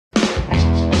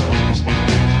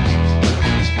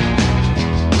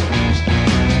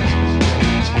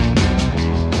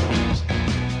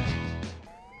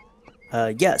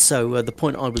Yeah, so the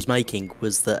point I was making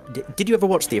was that did you ever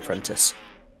watch The Apprentice?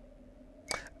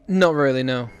 Not really,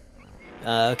 no.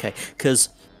 Okay, because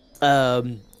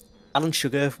um, Alan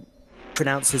Sugar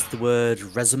pronounces the word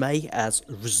resume as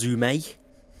resume.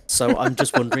 So I'm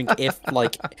just wondering if,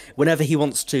 like, whenever he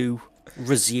wants to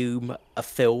resume a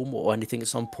film or anything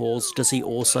that's on pause, does he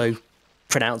also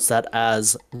pronounce that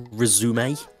as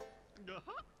resume?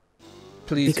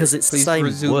 Because it's the Please same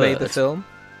resume the word. film.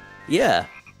 Yeah.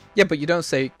 Yeah, but you don't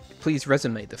say please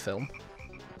resume the film.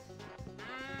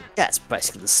 Yeah, it's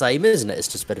basically the same, isn't it? It's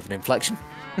just a bit of an inflection.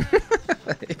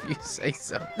 If you say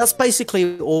so. That's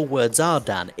basically all words are,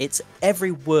 Dan. It's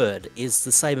every word is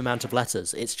the same amount of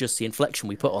letters. It's just the inflection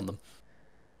we put on them.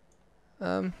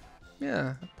 Um,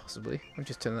 yeah, possibly. I'll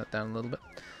just turn that down a little bit.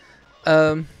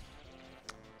 Um,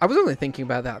 I was only thinking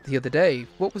about that the other day.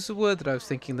 What was the word that I was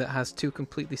thinking that has two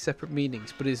completely separate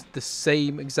meanings, but is the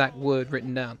same exact word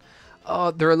written down?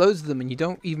 Oh, there are loads of them, and you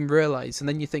don't even realize. And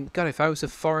then you think, God, if I was a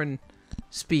foreign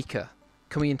speaker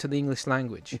coming into the English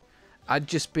language, I'd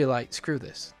just be like, screw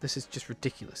this. This is just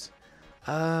ridiculous.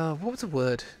 What was the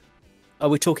word? Are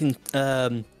we talking?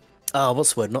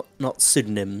 What's the word? Not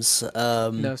pseudonyms.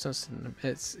 No, it's not synonym.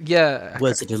 It's yeah.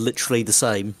 Words that are literally the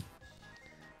same.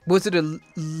 Was it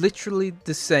literally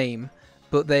the same,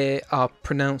 but they are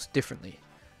pronounced differently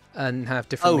and have Oh,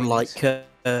 different meanings?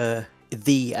 like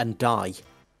thee and die.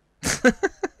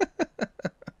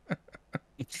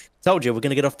 Told you we're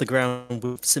gonna get off the ground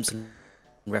with Simpson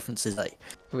references. Eh?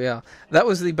 We are. That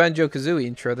was the Banjo Kazooie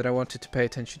intro that I wanted to pay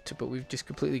attention to, but we've just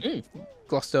completely Mm.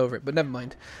 glossed over it. But never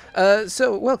mind.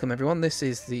 So welcome everyone. This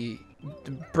is the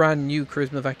brand new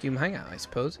Charisma Vacuum Hangout, I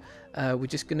suppose. We're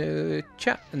just gonna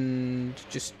chat and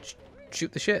just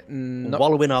shoot the shit and not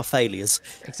Wallow in our failures.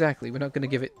 exactly. We're not gonna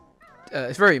give it.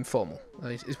 It's very informal.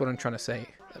 Is what I'm trying to say.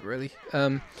 Really.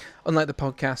 Unlike the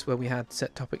podcast where we had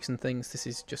set topics and things, this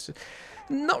is just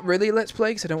not really a let's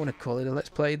play because I don't want to call it a let's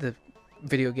play. The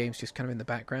video games just kind of in the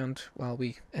background while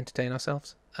we entertain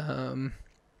ourselves. Oh,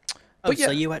 But so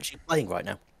yeah, you actually playing right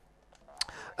now?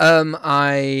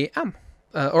 I am,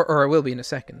 or I will be in a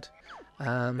second.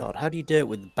 God, how do you do it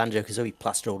with Banjo Kazooie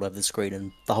plastered all over the screen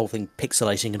and the whole thing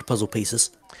pixelating into puzzle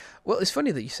pieces? Well, it's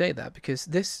funny that you say that because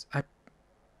this I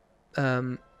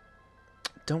don't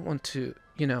want to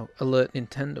alert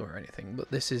Nintendo or anything,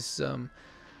 but this is I'm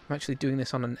actually doing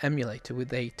this on an emulator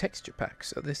with a texture pack,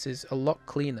 so this is a lot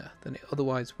cleaner than it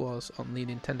otherwise was on the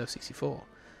Nintendo 64.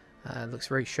 It looks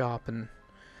very sharp and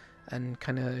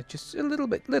kind of just a little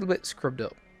bit scrubbed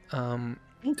up.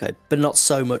 Okay, but not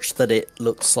so much that it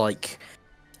looks like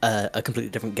a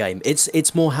completely different game.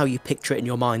 It's more how you picture it in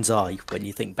your mind's eye when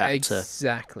you think back to.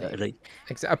 Exactly.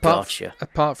 Gotcha.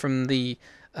 Apart from the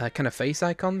kind of face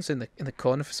icons in the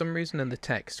corner for some reason and the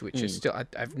text, which is still I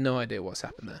have no idea what's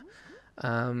happened there.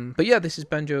 But yeah, this is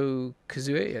Banjo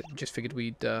Kazooie. I just figured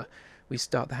we'd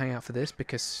start the hangout for this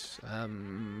because I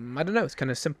don't know, it's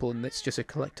kind of simple and it's just a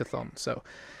collectathon. So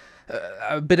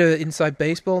a bit of inside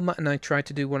baseball. Matt and I tried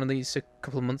to do one of these a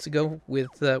couple of months ago with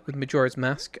Majora's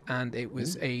Mask, and it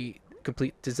was a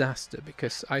complete disaster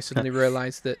because I suddenly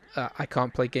realised that I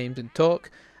can't play games and talk,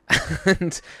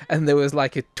 and there was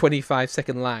like a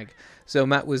 25-second lag. So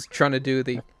Matt was trying to do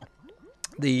the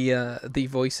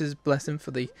voices, bless him,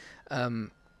 for the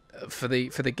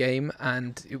game,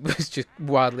 and it was just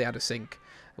wildly out of sync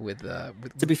with.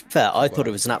 To be fair, I thought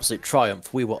it was an absolute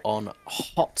triumph. We were on a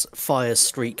hot fire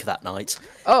streak that night,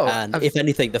 Oh, and if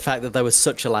anything, the fact that there was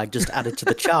such a lag just added to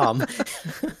the charm.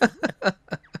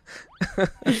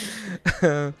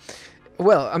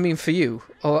 well, I mean, for you,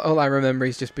 all I remember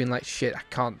is just being like, shit, I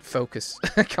can't focus.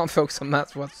 I can't focus on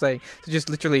Matt's what I'm saying. So just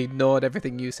literally ignored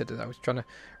everything you said as I was trying to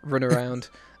run around.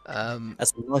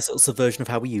 That's a nice little subversion of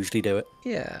how we usually do it.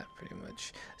 Yeah, pretty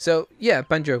much. So, yeah,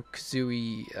 Banjo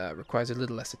Kazooie requires a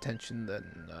little less attention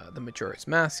than the Majora's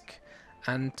Mask.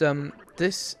 And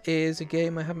this is a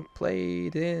game I haven't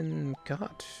played in,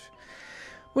 God,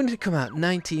 when did it come out?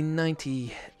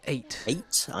 1998.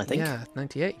 8, I think. Yeah,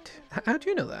 98. How do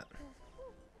you know that?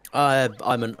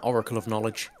 I'm an oracle of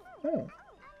knowledge. Oh.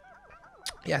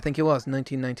 Yeah, I think it was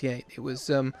 1998. It was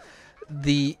in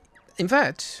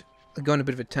fact, I'm going a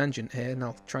bit of a tangent here, and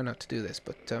I'll try not to do this,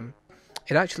 but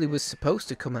it actually was supposed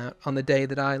to come out on the day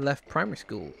that I left primary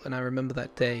school, and I remember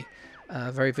that day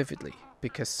very vividly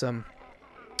because a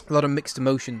lot of mixed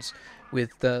emotions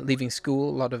with leaving school,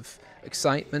 a lot of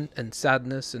excitement and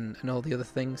sadness and all the other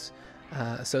things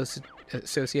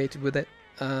associated with it.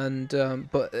 And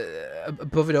but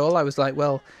above it all, I was like,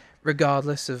 well,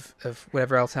 regardless of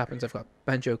whatever else happens, I've got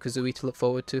Banjo Kazooie to look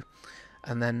forward to.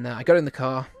 And then I got in the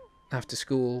car after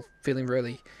school, feeling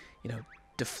really,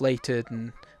 deflated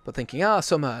and but thinking,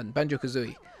 summer and Banjo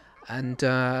Kazooie, and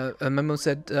my mum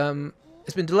said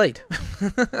it's been delayed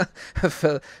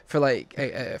for like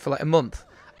a month,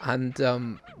 and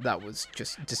that was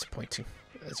just disappointing,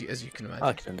 as you can imagine.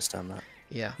 I can understand that.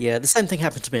 Yeah. Yeah, the same thing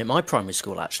happened to me at my primary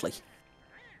school, actually.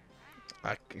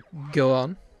 Go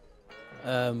on.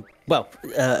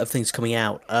 Of things coming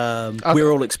out. We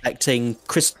were all expecting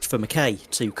Christopher McKay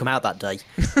to come out that day,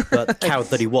 but the coward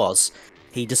that he was,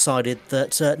 he decided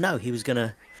that no, he was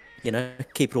gonna,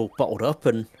 keep it all bottled up,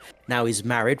 and now he's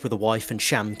married with a wife and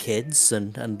sham kids,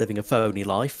 and living a phony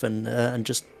life, and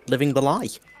just living the lie.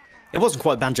 It wasn't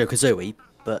quite Banjo Kazooie,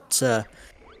 but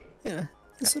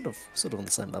it's sort of on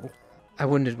the same level. I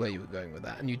wondered where you were going with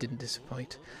that, and you didn't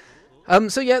disappoint.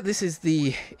 So yeah, this is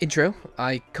the intro.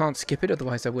 I can't skip it,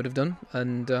 otherwise I would have done.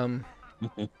 And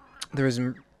there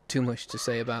isn't too much to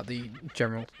say about the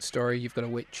general story. You've got a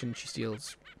witch, and she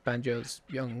steals Banjo's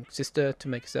young sister to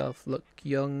make herself look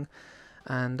young,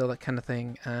 and all that kind of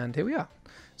thing. And here we are.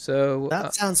 So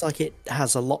that sounds like it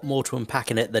has a lot more to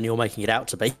unpack in it than you're making it out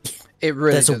to be. It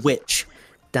really There's does. a witch.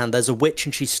 Dan, there's a witch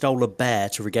and she stole a bear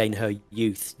to regain her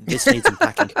youth. This needs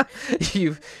unpacking.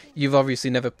 You've obviously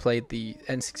never played the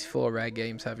N64 Rare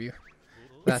games, have you?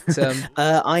 That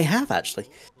I have, actually.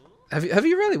 Have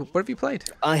you really? What have you played?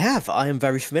 I have. I am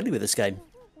very familiar with this game.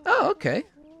 Oh, okay.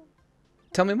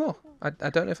 Tell me more. I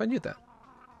don't know if I knew that.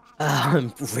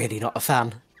 I'm really not a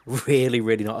fan. Really,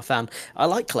 really not a fan. I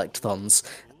like collectathons,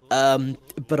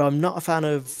 but I'm not a fan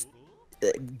of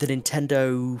the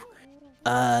Nintendo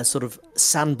sort of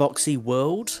sandboxy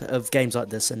world of games like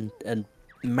this and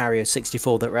Mario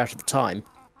 64 that were out at the time.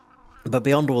 But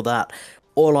beyond all that,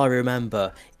 all I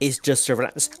remember is just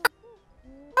a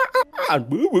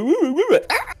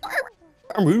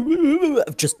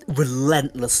just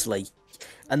relentlessly,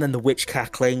 and then the witch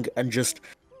cackling, and just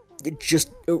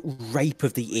rape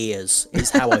of the ears is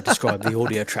how I describe the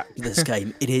audio track of this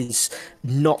game. It is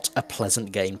not a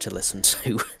pleasant game to listen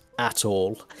to at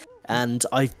all, and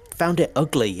I found it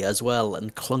ugly as well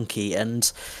and clunky,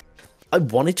 and I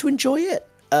wanted to enjoy it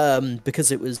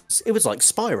because it was like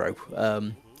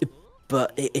Spyro,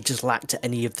 but it just lacked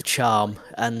any of the charm,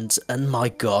 and my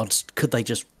god, could they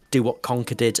just do what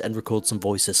Conker did and record some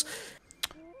voices.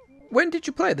 When did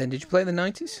you play it then? Did you play it in the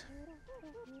 90s?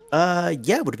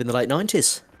 Yeah, it would have been the late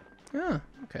 90s. Ah,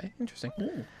 okay, interesting.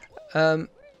 I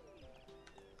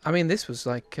mean, this was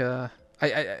like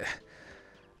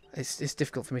it's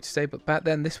difficult for me to say, but back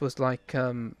then this was like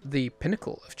the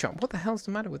pinnacle of charm. What the hell's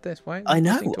the matter with this? Why? I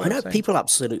know. People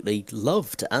absolutely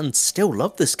loved and still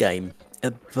love this game,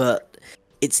 but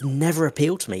it's never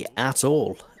appealed to me at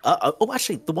all.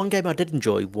 Actually, the one game I did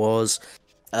enjoy was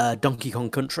Donkey Kong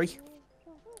Country.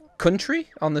 Country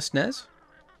on the SNES?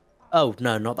 Oh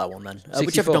no, not that one then. 64.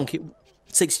 Whichever Donkey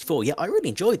 64. Yeah, I really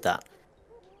enjoyed that.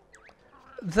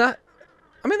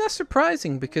 I mean, that's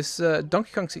surprising because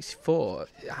Donkey Kong 64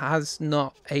 has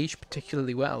not aged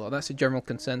particularly well, or that's a general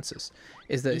consensus,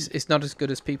 is that it's not as good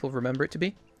as people remember it to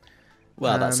be.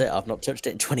 Well, that's it. I've not touched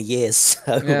it in 20 years,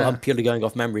 so yeah. I'm purely going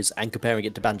off memories and comparing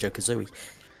it to Banjo Kazooie.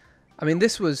 I mean,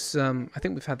 this was. I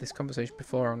think we've had this conversation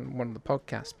before on one of the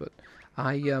podcasts, but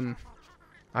I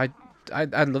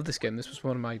love this game. This was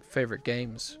one of my favourite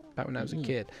games back when I was a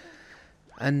kid,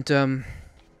 and I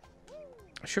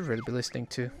should really be listening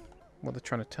to what they're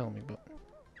trying to tell me, but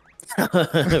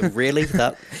really,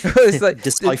 that it's like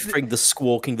deciphering the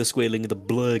squawking, the squealing, the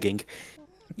blurging.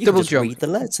 You double can just jump. read the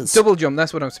letters. Double jump.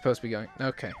 That's what I'm supposed to be going.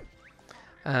 Okay.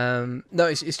 No,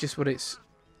 it's just what it's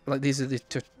like. These are the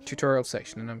tutorial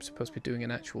section, and I'm supposed to be doing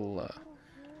an actual,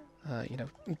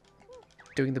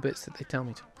 doing the bits that they tell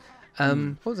me to.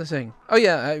 What was I saying? Oh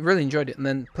yeah, I really enjoyed it, and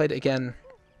then played it again,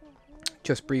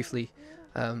 just briefly.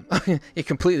 You're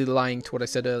completely lying to what I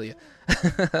said earlier.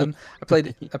 I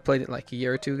played it like a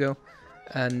year or two ago,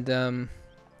 and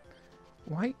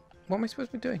why? What am I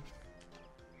supposed to be doing?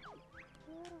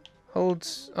 Hold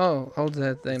Z,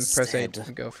 then press A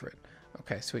to go for it.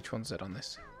 Okay, so which one's Z on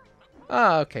this?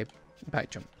 Ah, okay, back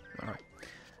jump. All right.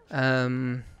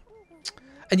 And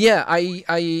yeah,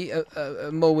 I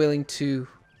am more willing to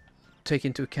take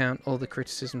into account all the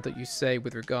criticism that you say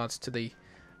with regards to the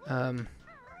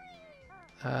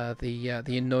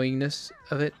annoyingness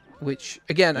of it, which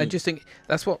again I just think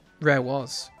that's what Rare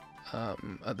was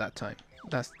at that time.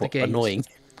 That's the game. Annoying.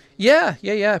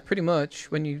 Yeah, pretty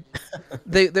much. When you,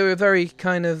 they were very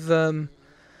kind of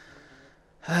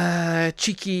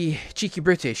cheeky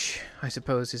British, I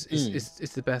suppose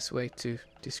is the best way to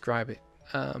describe it.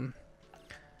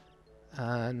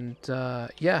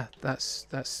 Yeah,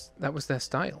 that was their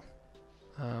style.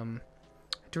 I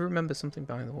do remember something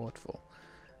behind the waterfall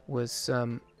was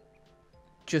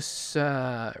just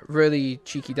really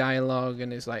cheeky dialogue,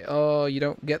 and is like, oh, you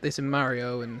don't get this in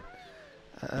Mario, and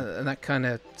that kind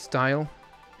of style.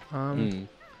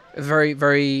 Very,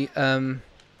 very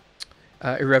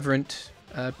irreverent,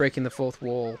 breaking the fourth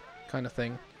wall kind of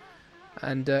thing.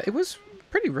 And it was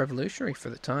pretty revolutionary for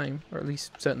the time, or at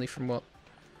least certainly from what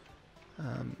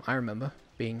I remember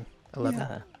being 11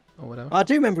 or whatever. I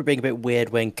do remember it being a bit weird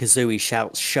when Kazooie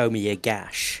shouts, "Show me your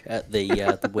gash" at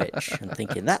the witch, and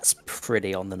thinking that's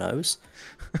pretty on the nose.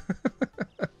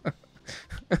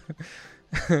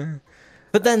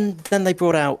 But then they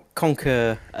brought out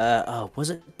Conquer. Was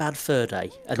it Bad Fur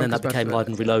Day? And then that became Live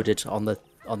and Reloaded on the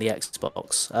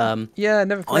Xbox. Yeah, I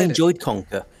never played I enjoyed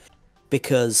Conquer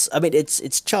because I mean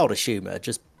it's childish humour,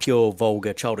 just pure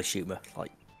vulgar childish humour,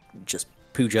 like just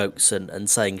poo jokes and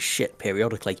saying shit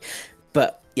periodically.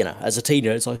 But you know, as a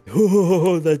teenager, it's like,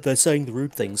 oh, they're saying the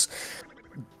rude things.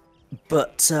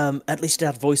 But at least it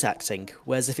had voice acting.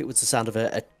 Whereas if it was the sound of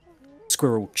a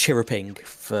squirrel chirruping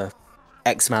for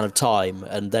X amount of time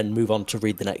and then move on to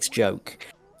read the next joke,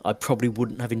 I probably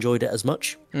wouldn't have enjoyed it as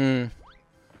much.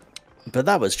 But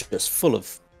that was just full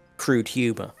of crude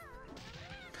humour.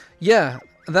 Yeah,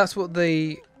 that's what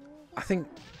they... I think...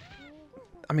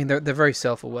 I mean, they're very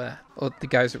self-aware. Or the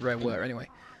guys at Rare were, anyway.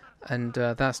 And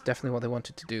that's definitely what they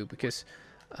wanted to do, because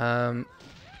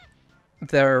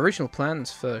their original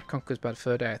plans for Conker's Bad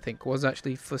Fur Day, I think, was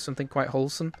actually for something quite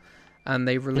wholesome. And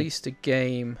they released a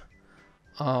game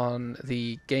on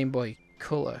the Game Boy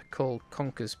Color called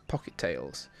Conker's Pocket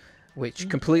Tales, which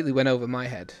completely went over my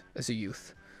head as a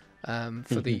youth.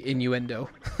 For the innuendo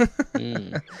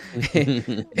in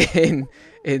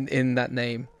that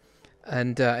name,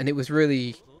 and it was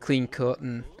really clean cut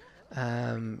and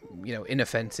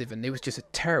inoffensive, and it was just a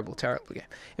terrible game.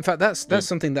 In fact, that's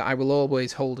something that I will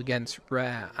always hold against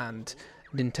Rare and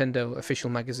Nintendo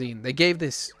Official Magazine. They gave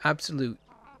this absolute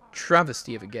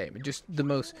travesty of a game, just the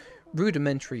most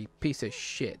rudimentary piece of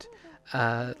shit,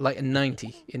 like a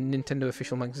 90 in Nintendo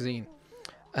Official Magazine,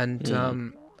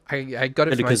 and I got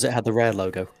it because it had the Rare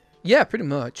logo. Yeah, pretty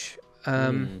much.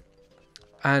 And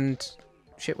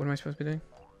shit, what am I supposed to be doing?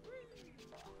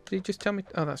 Did you just tell me?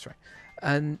 Oh, that's right.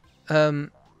 And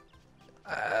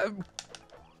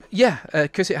yeah,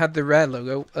 because it had the Rare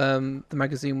logo, the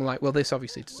magazine were like, well, this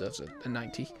obviously deserves a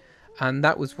 90. And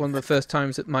that was one of the first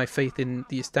times that my faith in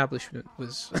the establishment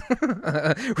was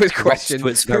was questioned.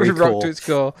 Rocked to its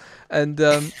core. And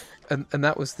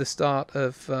that was the start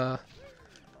of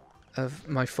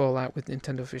my fallout with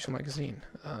Nintendo Official Magazine.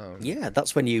 Yeah,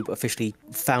 that's when you officially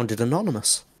founded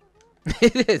Anonymous.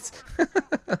 It is.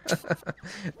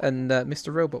 And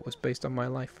Mr. Robot was based on my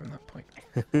life from that point.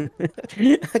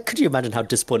 Could you imagine how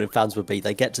disappointed fans would be?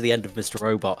 They get to the end of Mr.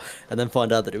 Robot and then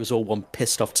find out that it was all one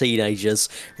pissed off teenager's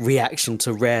reaction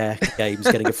to Rare games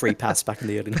getting a free pass back in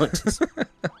the early 90s.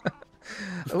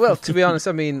 Well, to be honest,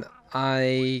 I mean,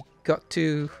 I got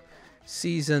to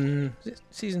season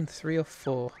 3 or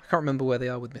 4. I can't remember where they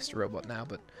are with Mr. Robot now,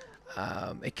 but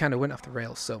it kind of went off the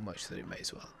rails so much that it may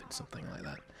as well have been something like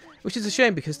that. Which is a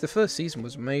shame, because the first season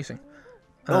was amazing.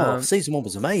 Season 1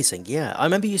 was amazing, yeah. I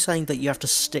remember you saying that you have to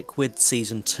stick with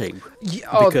Season 2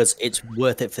 because it's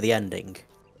worth it for the ending.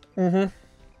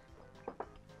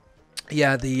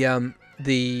 Yeah,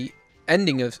 the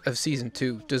ending of Season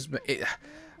 2 does...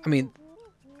 I mean...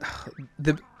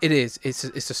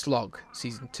 It's a slog,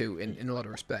 Season 2, in a lot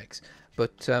of respects,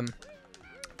 but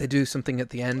they do something at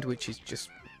the end which is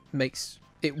just makes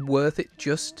it worth it.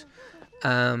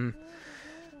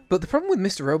 But the problem with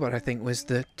Mr. Robot, I think, was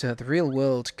that the real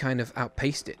world kind of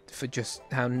outpaced it for just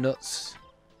how nuts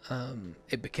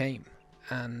it became,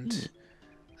 and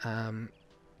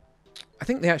I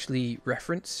think they actually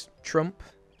reference Trump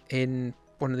in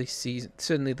one of these seasons,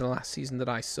 certainly the last season that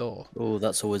I saw. Oh,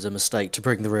 that's always a mistake, to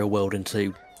bring the real world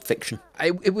into fiction.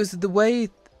 It was the way,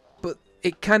 but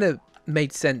it kind of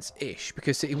made sense-ish,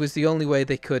 because it was the only way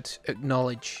they could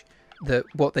acknowledge that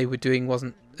what they were doing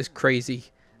wasn't as crazy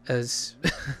as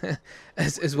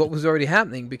as what was already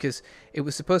happening, because it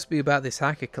was supposed to be about this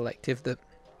hacker collective that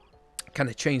kind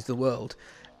of changed the world,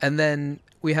 and then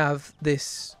we have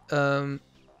this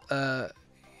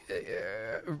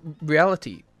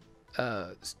reality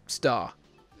star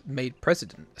made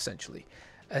president, essentially,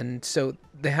 and so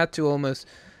they had to almost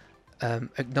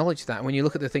acknowledge that. When you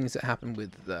look at the things that happened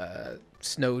with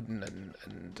Snowden and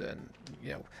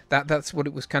that's what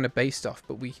it was kind of based off,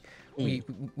 but we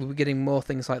were getting more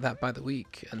things like that by the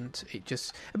week, and it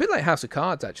just a bit like House of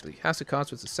Cards. Actually, House of Cards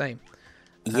was the same.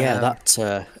 Yeah,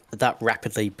 that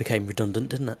rapidly became redundant,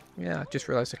 didn't it? Yeah, I just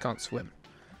realised I can't swim.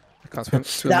 I can't swim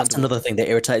That's underwater. another thing that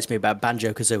irritates me about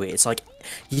Banjo Kazooie. It's like,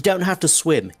 you don't have to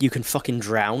swim, you can fucking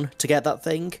drown to get that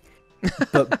thing.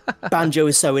 But Banjo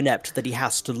is so inept that he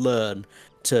has to learn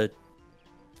to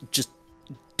just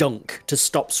dunk, to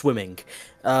stop swimming.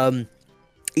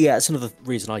 Yeah, it's another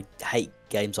reason I hate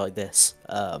games like this.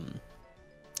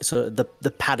 So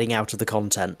the padding out of the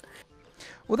content.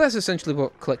 Well, that's essentially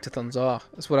what collectathons are.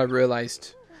 That's what I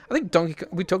realised. I think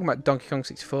we're talking about Donkey Kong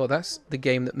 64. That's the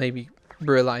game that made me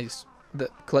realise that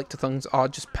collectathons are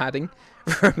just padding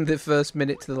from the first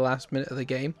minute to the last minute of the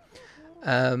game.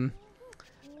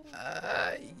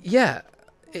 Yeah,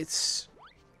 it's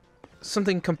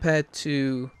something compared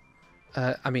to...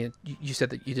 I mean, you said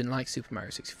that you didn't like Super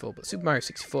Mario 64, but Super Mario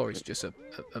 64 is just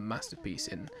a masterpiece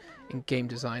in game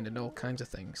design and all kinds of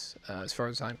things, as far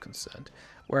as I'm concerned.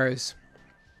 Whereas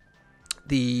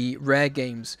the Rare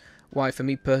games, why for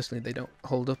me personally they don't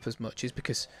hold up as much, is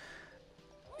because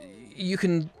you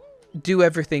can do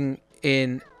everything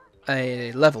in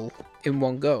a level in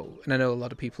one go, and I know a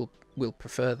lot of people will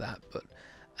prefer that, but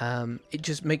it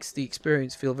just makes the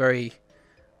experience feel very...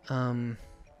 I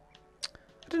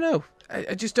don't know.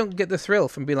 I just don't get the thrill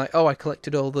from being like, oh, I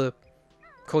collected all the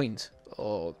coins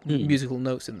or musical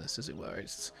notes in this, as it were.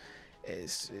 It's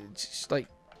just like,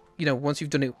 you know, once you've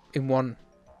done it in one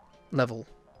level,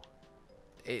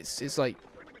 it's like,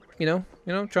 you know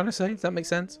what I'm trying to say? Does that make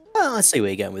sense? Well, I see where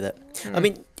you're going with it. I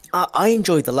mean, I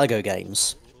enjoy the Lego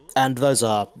games, and those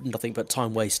are nothing but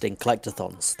time-wasting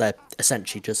collectathons. They're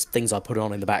essentially just things I put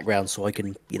on in the background so I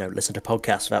can, you know, listen to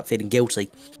podcasts without feeling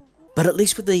guilty. But at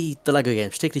least with the Lego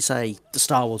games, particularly, say, the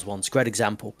Star Wars ones, great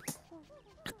example,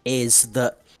 is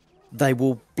that they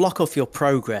will block off your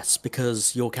progress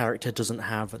because your character doesn't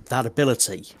have that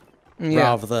ability,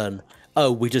 rather than,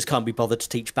 oh, we just can't be bothered to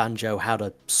teach Banjo how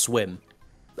to swim.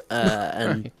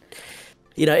 And, Right.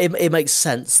 you know, it makes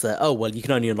sense that, oh, well, you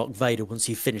can only unlock Vader once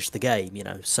you finish the game, you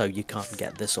know, so you can't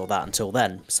get this or that until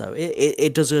then. So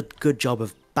it does a good job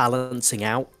of balancing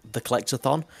out the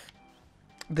collectathon.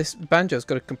 This Banjo's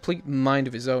got a complete mind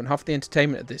of his own. Half the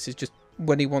entertainment of this is just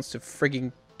when he wants to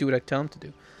frigging do what I tell him to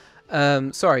do.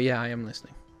 Sorry, yeah, I am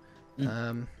listening.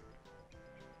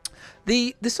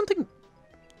 There's something...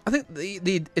 I think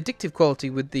the addictive quality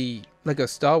with the Lego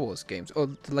Star Wars games, or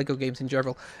the Lego games in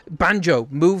general... Banjo,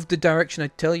 move the direction I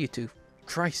tell you to.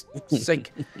 Christ's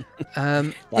sake.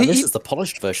 This is the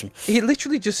polished version. He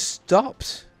literally just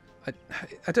stopped.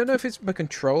 I don't know if it's my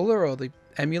controller or the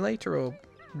emulator or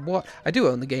what. I do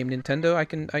own the game Nintendo.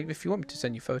 If you want me to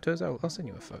send you photos, I'll send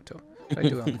you a photo. I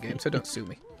do own the game, so don't sue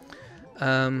me.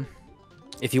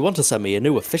 If you want to send me a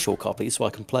new official copy so I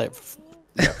can play it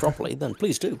properly, then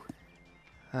please do.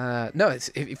 No,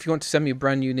 if you want to send me a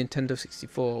brand new Nintendo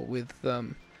 64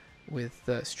 with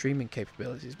streaming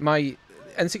capabilities. My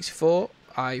N64,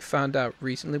 I found out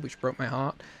recently, which broke my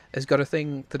heart, has got a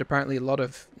thing that apparently a lot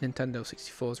of Nintendo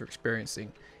 64s are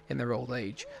experiencing in their old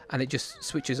age, and it just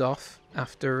switches off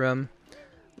after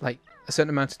like a certain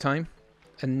amount of time,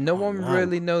 and no one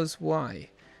really knows why.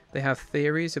 They have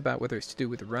theories about whether it's to do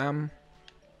with the RAM,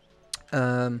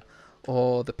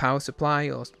 or the power supply,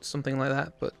 or something like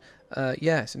that. But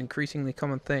yeah, it's an increasingly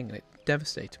common thing, and it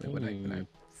devastated me when I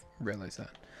realised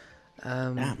that.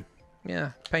 Damn.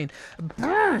 Yeah, pain.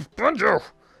 Banjo.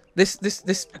 This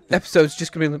episode's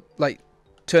just gonna be like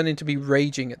turn into me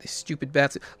raging at this stupid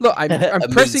bat. Look, I'm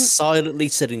And pressing. me silently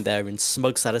sitting there in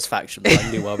smug satisfaction that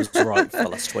I knew I was right for the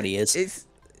last 20 years. It's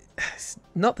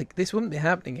not like this wouldn't be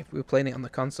happening if we were playing it on the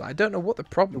console. I don't know what the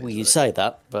problem Well, is. you say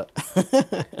that, but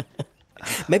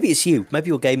maybe it's you. Maybe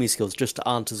your gaming skills just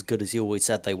aren't as good as you always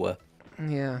said they were.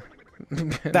 Yeah.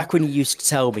 Back when you used to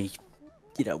tell me,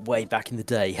 you know, way back in the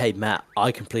day, hey Matt,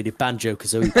 I completed Banjo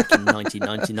Kazooie back in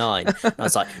 1999. And I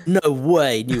was like, no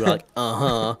way. And you were like,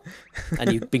 uh-huh.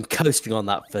 And you've been coasting on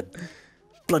that for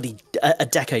bloody a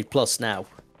decade plus now.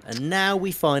 And now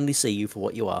we finally see you for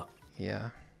what you are. Yeah.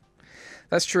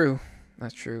 That's true.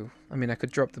 That's true. I mean, I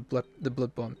could drop the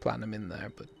Bloodborne Platinum in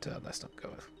there, but let's not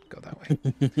go that way.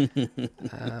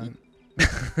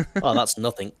 Oh, that's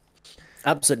nothing.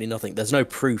 Absolutely nothing. There's no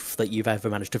proof that you've ever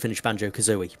managed to finish Banjo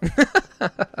Kazooie.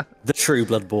 The true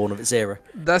Bloodborne of its era.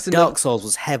 That's Dark Souls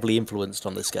was heavily influenced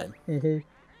on this game.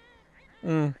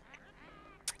 I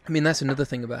mean, that's another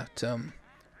thing about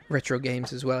retro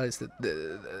games as well, is that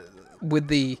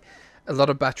a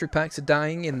lot of battery packs are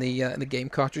dying in the game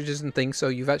cartridges and things, so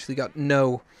you've actually got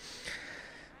no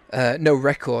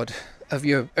record of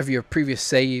your previous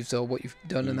saves or what you've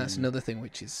done, and that's another thing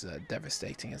which is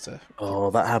devastating.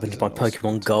 Oh, that happened to my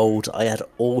Pokemon Gold. I had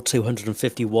all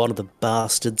 251 of the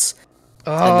bastards.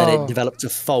 Oh. And then it developed a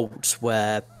fault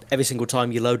where every single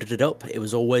time you loaded it up, it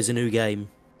was always a new game.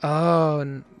 Oh,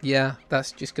 and yeah,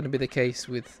 that's just going to be the case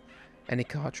with any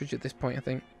cartridge at this point, I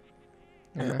think.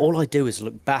 And Yeah. all I do is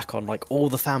look back on like all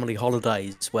the family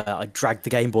holidays where I dragged the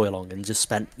Game Boy along and just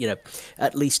spent,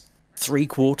 at least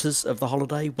 3/4 of the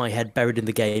holiday, my head buried in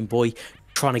the Game Boy,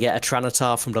 trying to get a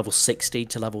Tranitar from level 60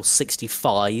 to level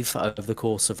 65 over the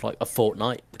course of like a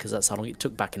fortnight, because that's how long it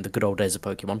took back in the good old days of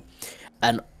Pokemon.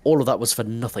 And all of that was for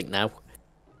nothing now.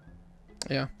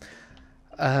 Yeah.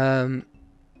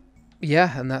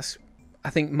 Yeah, and that's, I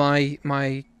think my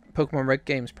Pokemon Red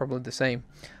game is probably the same.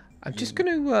 I'm just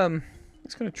gonna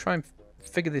try and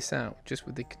figure this out just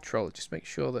with the controller. Just make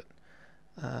sure that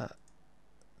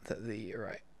that the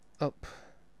right up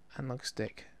analog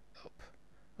stick up.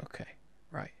 Okay,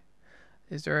 right.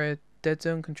 Is there a dead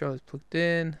zone controller plugged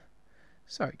in?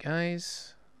 Sorry,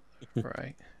 guys.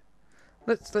 Right.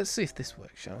 Let's see if this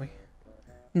works, shall we?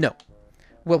 No.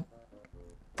 Well,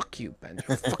 fuck you,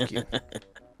 Banjo. Fuck you.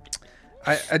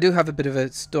 I do have a bit of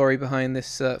a story behind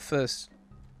this first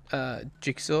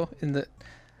Jigsaw, in that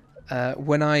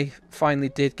when I finally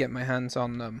did get my hands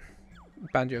on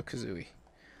Banjo Kazooie,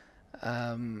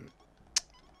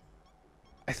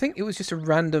 I think it was just a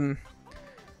random.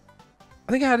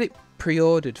 I think I had it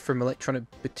pre-ordered from Electronic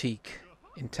Boutique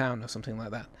in town or something like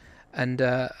that, and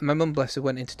my mum, bless her,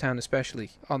 went into town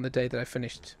especially on the day that I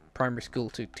finished primary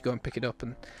school to go and pick it up,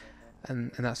 and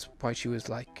that's why she was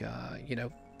like,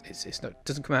 it's not,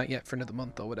 doesn't come out yet for another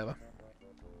month or whatever.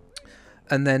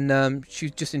 And then she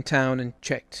was just in town and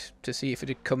checked to see if it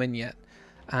had come in yet,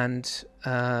 and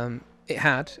it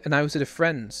had. And I was at a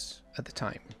friend's at the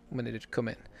time when it had come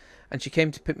in, and she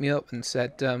came to pick me up and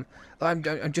said,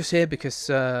 "I'm just here because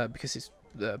it's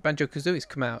Banjo Kazooie's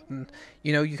come out, and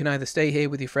you can either stay here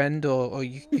with your friend or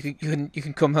you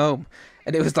can come home."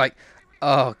 And it was like,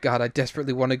 oh God, I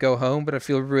desperately want to go home, but I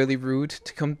feel really rude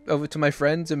to come over to my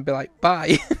friends and be like,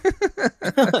 bye.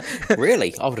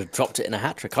 Really? I would have dropped it in a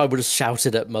hat trick. I would have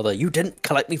shouted at Mother, "You didn't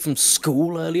collect me from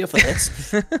school earlier for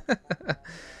this."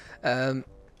 And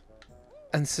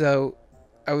so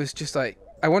I was just like,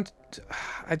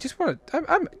 I just wanted,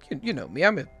 I'm you know me,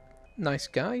 I'm a nice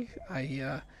guy.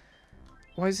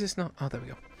 Why is this not, oh, there we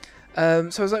go.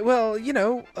 So I was like, well,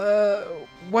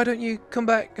 why don't you come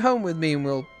back home with me and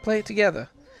we'll play it together?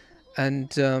 And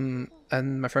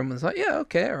my friend was like, yeah,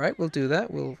 okay, all right, we'll do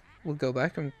that. We'll go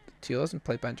back to yours and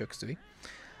play Banjo Kazooie.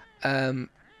 And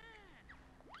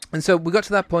so we got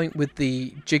to that point with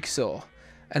the Jigsaw,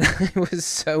 and I was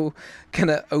so kind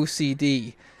of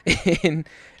OCD in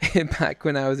back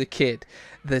when I was a kid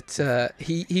that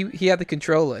he had the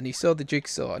controller and he saw the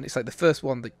Jigsaw, and it's like the first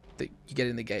one that you get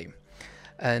in the game.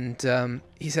 And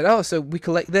he said, oh, so we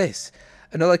collect this.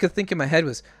 And all I could think in my head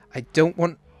was, I don't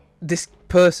want this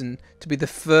person to be the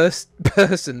first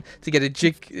person to get a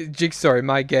Jigsaw in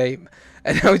my game.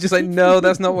 And I was just like, no,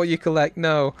 that's not what you collect.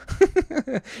 No,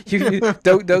 you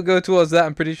don't go towards that.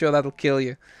 I'm pretty sure that'll kill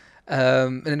you.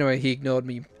 And anyway, he ignored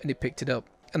me and he picked it up,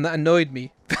 and that annoyed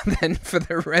me. Then for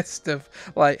the rest of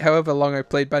like however long I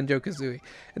played Banjo Kazooie,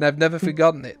 and I've never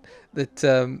forgotten it. That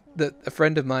a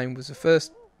friend of mine was the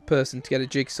first person to get a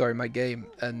Jigsaw in my game,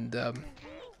 and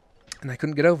I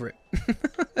couldn't get over it.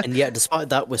 And yet, despite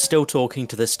that, we're still talking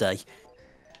to this day.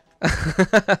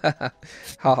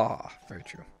 Very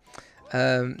true.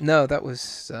 No, that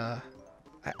was I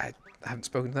haven't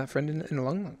spoken to that friend in a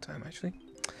long time, actually.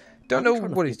 Don't know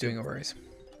what he's doing over his.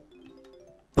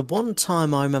 The one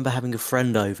time I remember having a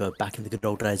friend over back in the good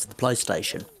old days of the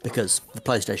PlayStation, because the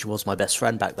PlayStation was my best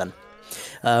friend back then.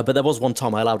 But there was one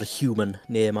time I allowed a human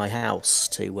near my house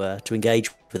to engage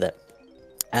with it,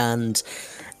 and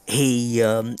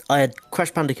I had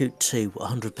Crash Bandicoot 2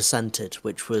 100%ed,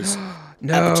 which was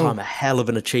No. at the time a hell of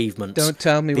an achievement. Don't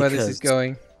tell me where this is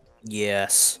going.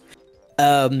 Yes.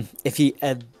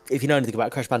 If you know anything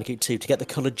about Crash Bandicoot 2, to get the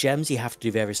coloured gems, you have to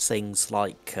do various things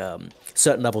like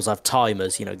certain levels have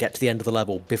timers, get to the end of the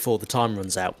level before the time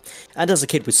runs out. And as a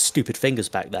kid with stupid fingers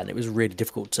back then, it was really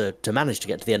difficult to manage to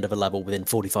get to the end of a level within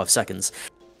 45 seconds.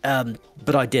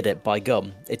 But I did it by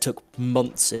gum. It took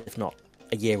months, if not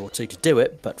a year or two, to do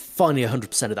it, but finally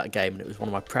 100% of that game, and it was one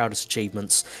of my proudest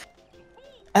achievements.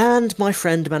 And my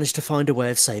friend managed to find a way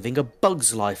of saving a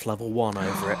Bug's Life level 1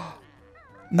 over it.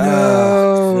 No.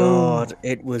 Oh, God,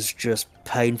 it was just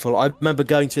painful. I remember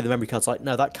going through the memory cards like,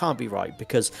 no, that can't be right,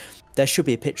 because there should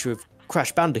be a picture of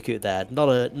Crash Bandicoot there, not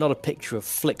a picture of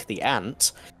Flick the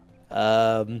Ant.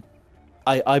 I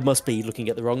must be looking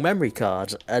at the wrong memory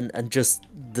card, and just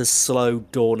the slow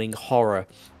dawning horror.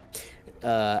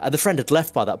 And the friend had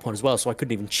left by that point as well, so I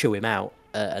couldn't even chew him out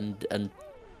and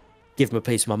give him a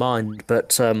piece of my mind.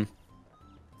 But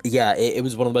yeah, it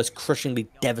was one of the most crushingly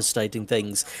devastating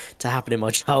things to happen in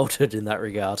my childhood in that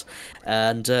regard.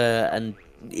 And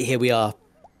here we are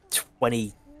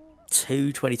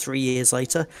 22, 23 years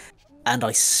later, and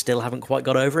I still haven't quite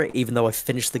got over it, even though I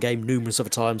finished the game numerous other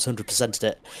times, 100%ed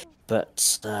it.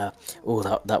 But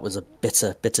oh, that was a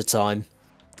bitter, bitter time.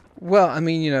 Well, I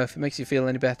mean, you know, if it makes you feel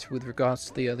any better with regards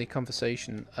to the early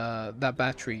conversation, that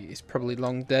battery is probably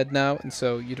long dead now, and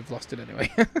so you'd have lost it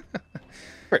anyway.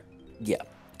 Yeah,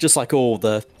 just like all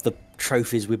the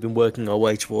trophies we've been working our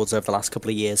way towards over the last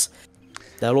couple of years.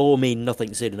 They'll all mean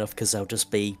nothing soon enough because they'll just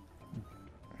be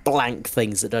blank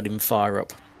things that don't even fire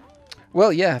up.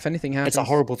 Well, yeah, if anything happens, It's a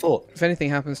horrible thought. if anything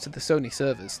happens to the Sony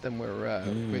servers, then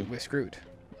we're screwed.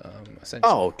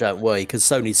 Essentially. Oh, don't worry, because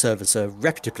Sony servers are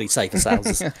reputably safe as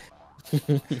houses.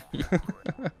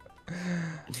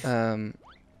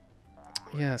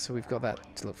 Yeah, so we've got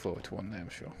that to look forward to one day, I'm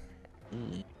sure.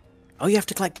 Oh, you have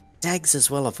to collect eggs as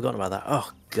well. I've forgotten about that.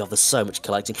 Oh, God, there's so much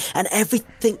collecting. And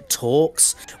everything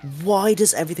talks. Why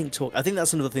does everything talk? I think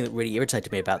that's another thing that really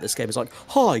irritated me about this game. It's like,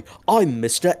 hi, I'm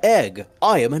Mr. Egg.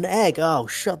 I am an egg. Oh,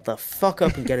 shut the fuck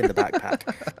up and get in the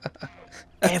backpack.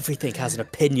 Everything has an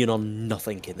opinion on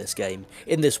nothing in this game,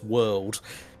 in this world.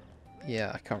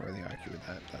 Yeah, I can't really argue with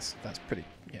that. That's pretty.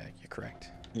 Yeah, you're correct.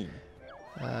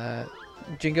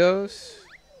 Jingos,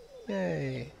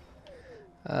 yay.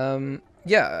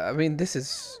 Yeah, I mean this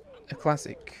is a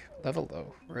classic level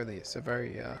though. Really, it's a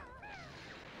very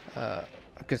I'm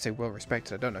gonna say well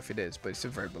respected. I don't know if it is, but it's a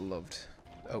very beloved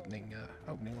opening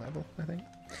level, I think.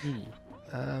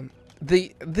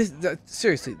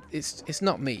 Seriously, it's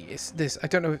not me. It's this. I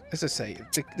don't know. As I say,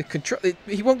 the control.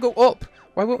 He won't go up.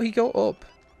 Why won't he go up?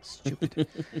 Stupid.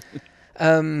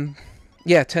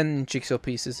 Yeah, 10 jigsaw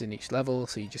pieces in each level,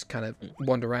 so you just kind of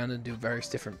wander around and do various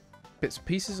different bits and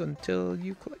pieces until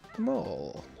you collect them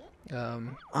all.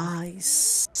 I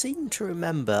seem to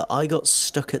remember I got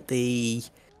stuck at the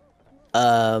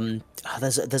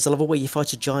there's a level where you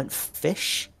fight a giant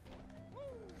fish.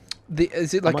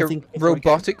 Is it like a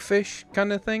robotic fish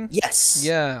kind of thing? Yes.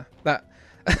 Yeah, that.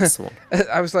 That's the one.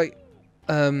 I was like,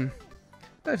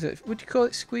 would you call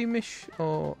it squeamish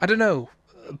or I don't know.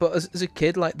 But as a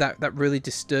kid, like that really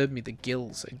disturbed me. The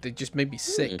gills, they just made me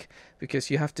sick because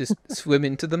you have to swim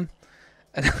into them,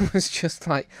 and I was just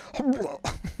like, even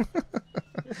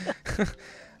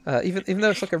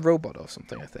though it's like a robot or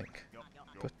something, I think.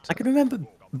 But I can remember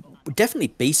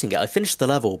definitely beating it. I finished the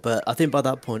level, but I think by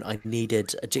that point I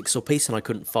needed a jigsaw piece and I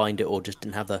couldn't find it, or just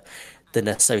didn't have the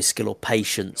necessary skill or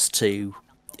patience to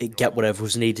get whatever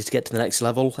was needed to get to the next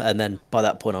level. And then by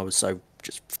that point I was so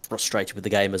just frustrated with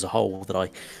the game as a whole that I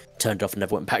turned it off and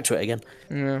never went back to it again.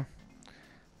 Yeah,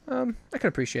 I can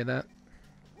appreciate that.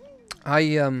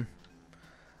 I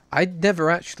never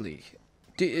actually.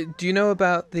 Do you know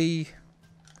about the?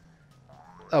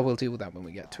 Oh, we'll deal with that when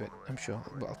we get to it. I'm sure.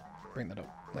 Well, I'll bring that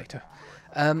up later.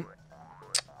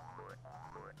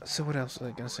 So what else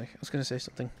was I gonna say? I was gonna say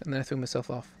something, and then I threw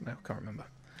myself off. No, can't remember.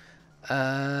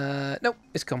 Nope,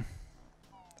 it's gone.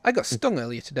 I got stung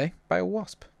earlier today by a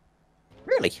wasp.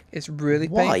 Really? It's really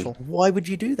painful. Why would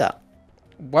you do that?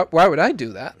 Why would I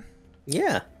do that?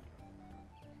 Yeah.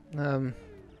 I don't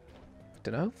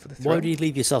know. For the thrill. Why would you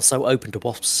leave yourself so open to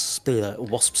wasp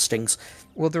stings?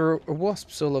 Well, there are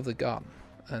wasps all over the garden,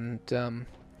 and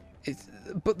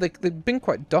but they've been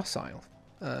quite docile,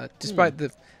 despite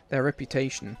their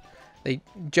reputation. They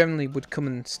generally would come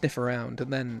and sniff around,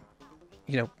 and then,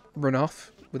 run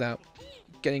off without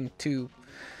getting too.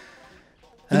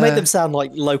 You made them sound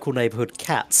like local neighbourhood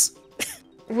cats.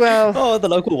 Well, oh, the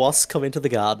local wasps come into the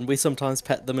garden. We sometimes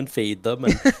pet them and feed them,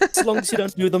 and as long as you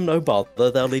don't do them no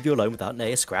bother, they'll leave you alone without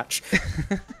near a scratch.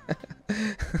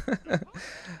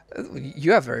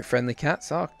 You have very friendly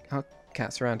cats. Our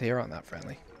cats around here aren't that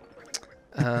friendly.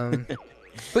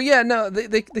 But yeah, no,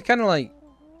 they kind of like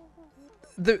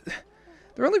they're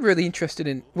only really interested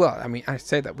in. Well, I mean, I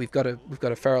say that we've got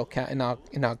a feral cat in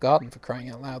our garden, for crying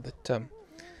out loud,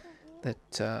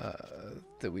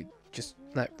 that we just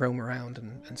let roam around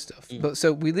and stuff. But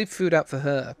so we leave food out for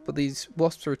her, but these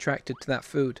wasps are attracted to that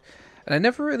food, and I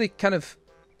never really kind of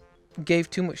gave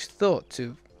too much thought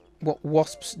to what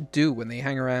wasps do when they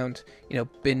hang around,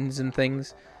 bins and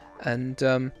things, and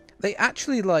they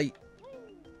actually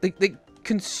they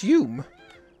consume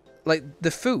like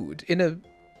the food in a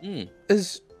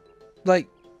as like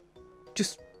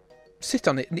just sit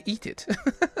on it and eat it.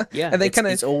 Yeah, and they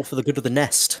it's all for the good of the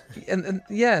nest. And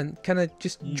kind of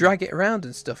just drag it around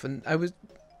and stuff. And I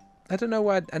don't know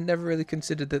why I never really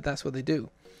considered that that's what they do.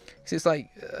 Because it's like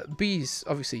bees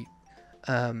obviously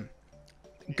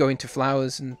go into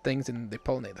flowers and things, and they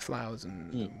pollinate the flowers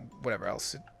and whatever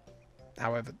else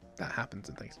however that happens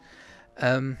and things.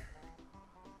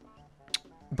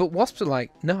 But wasps are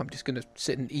like, no, I'm just going to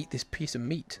sit and eat this piece of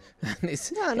meat. And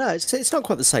No, it's not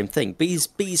quite the same thing. Bees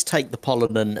take the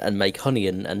pollen and make honey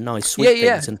and nice sweet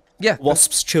things, and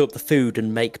wasps chew up the food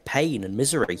and make pain and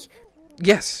misery.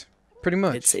 Yes, pretty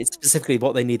much. It's specifically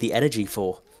what they need the energy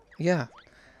for. Yeah.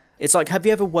 It's like, have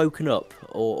you ever woken up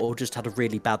or just had a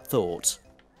really bad thought?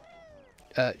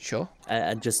 Sure.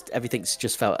 And just everything's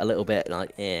just felt a little bit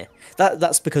like, eh.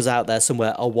 That's because out there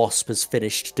somewhere a wasp has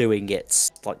finished doing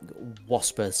its like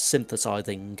wasper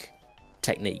synthesizing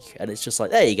technique, and it's just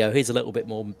like, there you go. Here's a little bit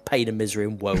more pain and misery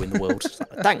and woe in the world.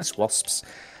 Thanks, wasps.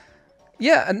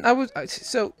 Yeah, and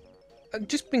I've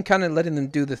just been kind of letting them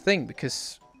do the thing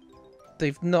because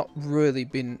they've not really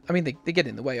been. I mean, they get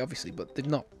in the way obviously, but they've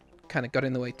not kind of got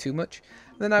in the way too much.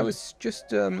 And then I was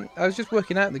just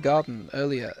working out in the garden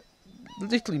earlier,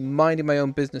 literally minding my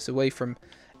own business away from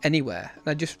anywhere, and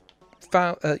I just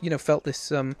felt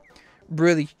this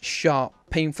really sharp,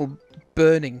 painful,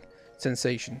 burning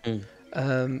sensation,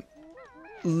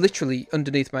 literally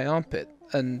underneath my armpit.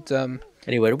 And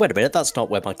anyway, wait a minute, that's not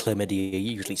where my chlamydia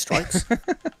usually strikes.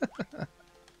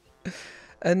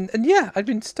 and yeah, I'd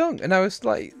been stung, and I was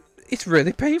like, it's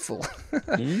really painful.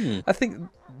 I think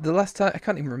the last time, I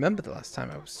can't even remember the last time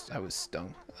I was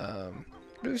stung. But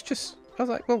it was just, I was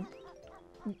like, well,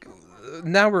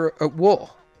 now we're at war,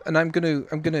 and I'm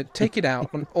gonna take it out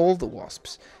on all the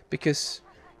wasps because,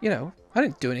 I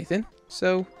didn't do anything.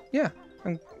 So yeah,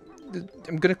 I'm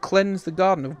gonna cleanse the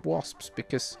garden of wasps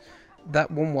because that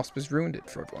one wasp has ruined it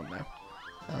for everyone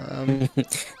now.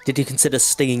 Did you consider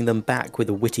stinging them back with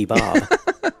a witty barb?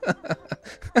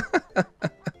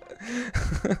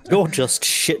 You're just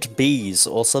shit bees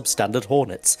or substandard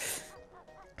hornets.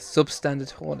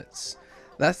 Substandard hornets.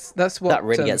 That's what that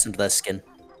really gets into their skin.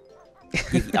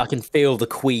 I can feel the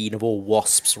queen of all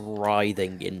wasps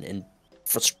writhing in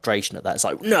frustration at that. It's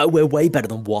like, no, we're way better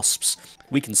than wasps.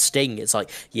 We can sting. It's like,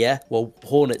 yeah, well,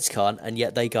 hornets can't, and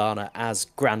yet they garner as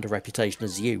grand a reputation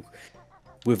as you,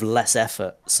 with less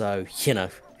effort. So,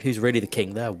 who's really the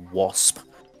king there? Wasp.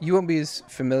 You won't be as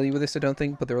familiar with this, I don't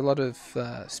think, but there are a lot of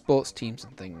sports teams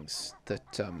and things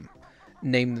that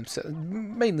name themselves,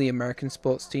 mainly American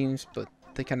sports teams, but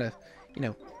they kind of,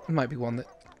 might be one that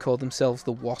call themselves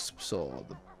the Wasps or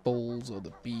the Bulls or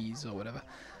the Bees or whatever.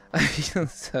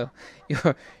 So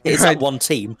is that one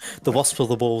team, the Wasps or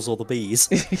the Bulls or the Bees?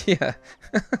 Yeah.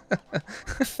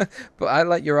 But I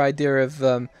like your idea of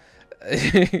the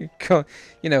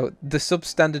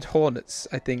substandard hornets.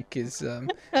 I think is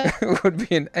would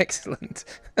be an excellent.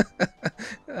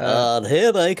 And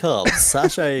here they come,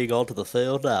 sashaying onto the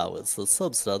field now. It's the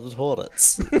substandard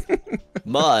hornets.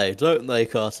 My, don't they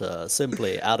cut a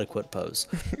simply adequate pose?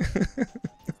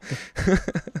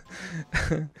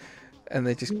 And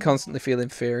they just constantly feel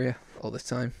inferior all the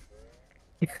time.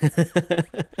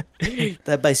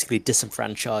 They're basically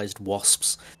disenfranchised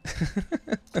wasps.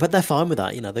 But they're fine with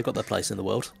that, they've got their place in the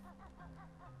world.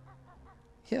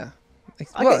 Yeah.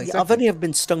 Exactly. I've only ever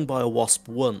been stung by a wasp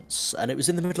once, and it was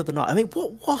in the middle of the night. I mean,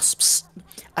 what wasps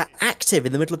are active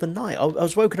in the middle of the night? I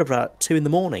was woken up about 2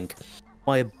 a.m.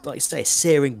 by, like you say, a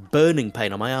searing, burning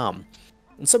pain on my arm.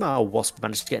 And somehow a wasp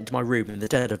managed to get into my room in the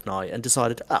dead of night and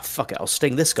decided, fuck it, I'll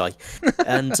sting this guy.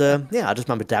 And I just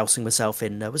remember dousing myself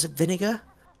in, was it vinegar?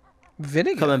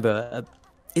 Vinegar? I can't remember.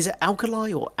 Is it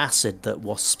alkali or acid that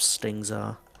wasp stings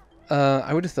are?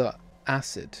 I would have thought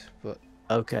acid, but...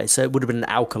 Okay, so it would have been an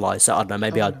alkali, so I don't know,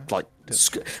 maybe I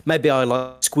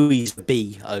squeezed the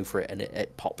bee over it and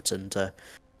it popped and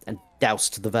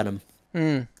doused the venom.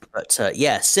 But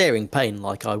searing pain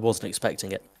like I wasn't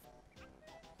expecting it.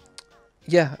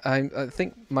 Yeah, I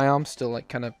think my arm's still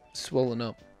kind of swollen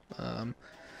up.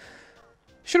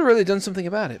 Should have really done something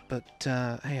about it, but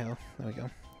hey-ho, there we go.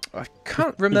 I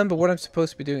can't remember what I'm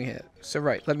supposed to be doing here. So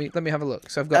right, let me have a look.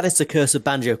 So I've got... That is the curse of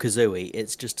Banjo Kazooie.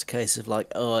 It's just a case of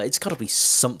it's got to be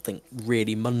something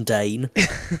really mundane.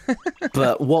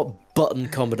 But what button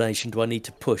combination do I need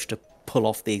to push to pull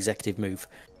off the executive move?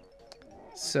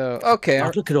 So okay,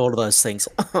 look at all of those things.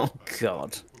 Oh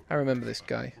god. I remember this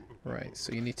guy. Right,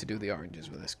 so you need to do the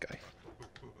oranges with this guy.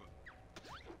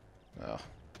 Oh.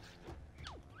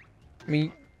 I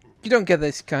mean, you don't get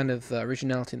this kind of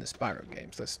originality in the Spyro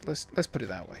games. Let's put it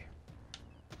that way.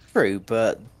 True,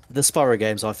 but the Spyro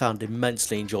games I found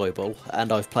immensely enjoyable,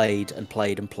 and I've played and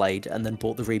played and played, and then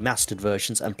bought the remastered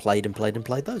versions and played and played and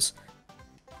played those.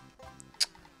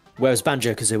 Whereas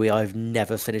Banjo Kazooie, I've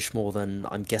never finished more than,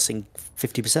 I'm guessing,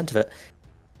 50% of it.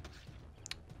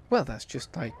 Well, that's just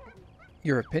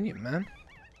your opinion, man.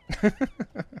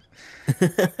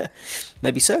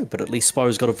 Maybe so, but at least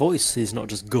Spyro's got a voice. He's not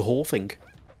just gahorfing.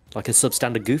 like a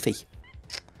substandard Goofy.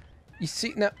 You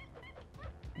see now,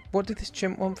 what did this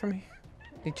chimp want from me?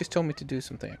 He just told me to do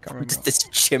something. I can't What remember. did this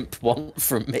chimp want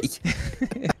from me?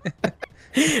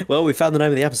 Well, we found the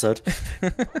name of the episode.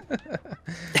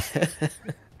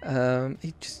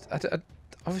 He just, I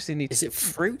obviously need Is to it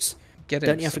fruit? get him.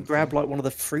 Don't you have to something. grab like one of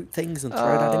the fruit things and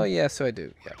throw it at Oh him? yeah, so I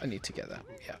do. Yeah, I need to get that.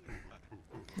 Yeah.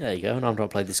 There you go. And I've not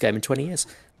played this game in 20 years.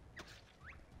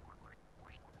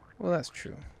 Well, that's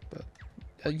true,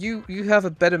 but you have a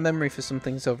better memory for some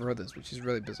things over others, which is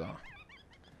really bizarre.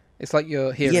 It's like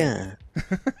your hearing. Yeah.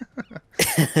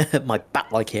 My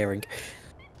bat-like hearing.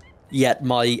 Yet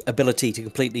my ability to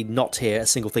completely not hear a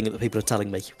single thing that the people are telling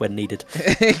me when needed.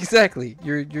 Exactly.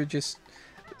 You're just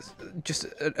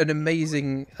an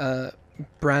amazing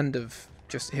brand of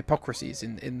just hypocrisies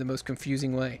in the most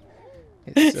confusing way.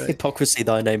 It's, Hypocrisy,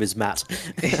 thy name is Matt.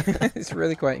 it's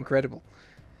really quite incredible.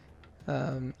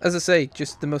 As I say,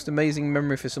 just the most amazing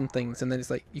memory for some things, and then it's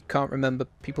like you can't remember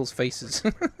people's faces.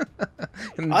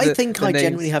 I think I names.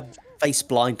 generally have face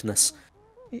blindness.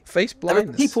 Face There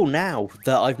blindness. are people now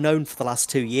that I've known for the last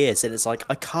 2 years, and it's like,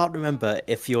 I can't remember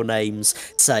if your name's,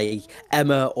 say,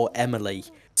 Emma or Emily,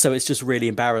 so it's just really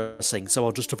embarrassing, so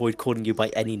I'll just avoid calling you by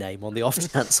any name on the off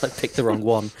chance I picked the wrong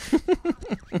one.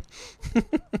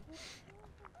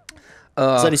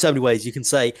 There's only so many ways you can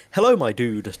say, hello, my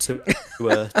dude, to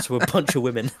a bunch of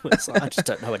women. It's like, I just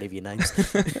don't know any of your names.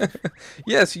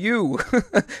 Yes, you.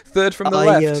 Third from the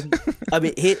left. I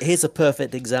mean, here's a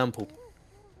perfect example.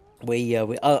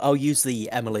 I'll use the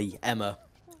Emma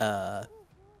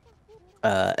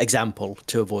example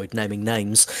to avoid naming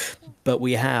names, but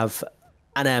we have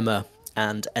an Emma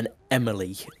and an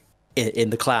Emily in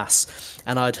the class,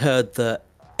 and I'd heard that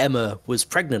Emma was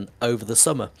pregnant over the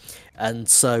summer, and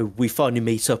so we finally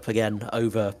meet up again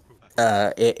over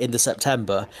in the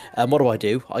September. And what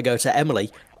do? I go to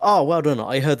Emily. Oh, well done.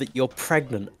 I heard that you're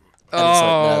pregnant. And it's like,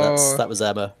 no, that was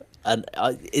Emma. And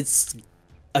it's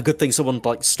a good thing someone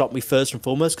like stopped me first and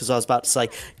foremost, because I was about to say,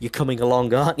 "You're coming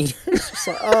along, aren't you?" It's just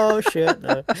like, oh shit,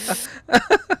 no.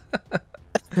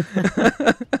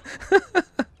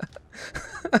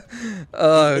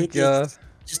 Oh god.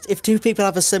 Just if two people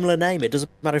have a similar name, it doesn't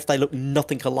matter if they look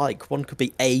nothing alike. One could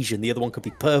be Asian, the other one could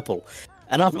be purple,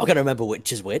 and I'm not going to remember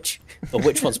which is which, or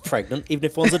which one's pregnant, even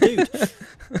if one's a dude.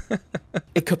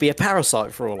 It could be a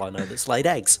parasite for all I know that's laid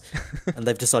eggs, and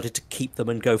they've decided to keep them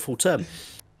and go full term.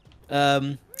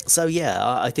 So yeah,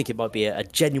 I think it might be a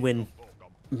genuine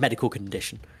medical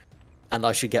condition, and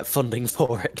I should get funding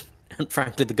for it. And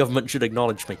frankly, the government should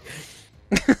acknowledge me.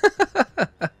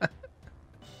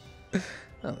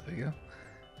 Oh, there we go.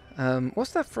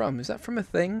 What's that from? Is that from a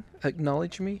thing?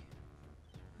 Acknowledge Me?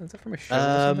 Is that from a show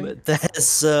or something?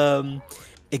 There's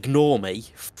Ignore Me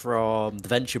from the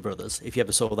Venture Brothers, if you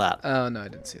ever saw that. Oh, no, I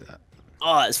didn't see that.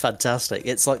 Oh, it's fantastic.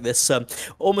 It's like this,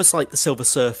 almost like the Silver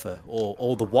Surfer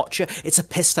or the Watcher. It's a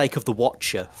piss take of the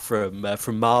Watcher from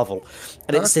Marvel,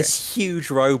 and it's this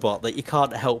huge robot that you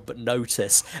can't help but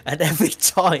notice. And every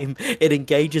time it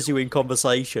engages you in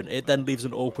conversation, it then leaves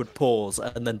an awkward pause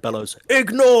and then bellows,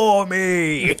 "Ignore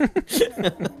me!" Oh,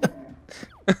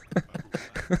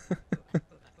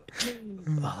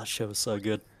 that show was so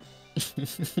good.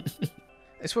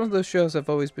 It's one of those shows I've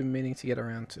always been meaning to get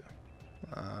around to.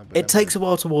 It takes a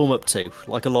while to warm up to,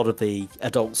 like a lot of the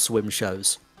Adult Swim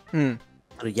shows. You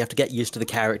have to get used to the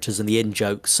characters and the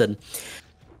in-jokes, and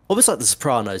almost like The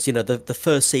Sopranos, you know, the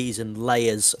first season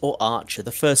layers, or Archer,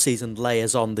 the first season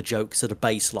layers on the jokes at a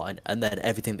baseline, and then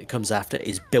everything that comes after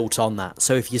is built on that.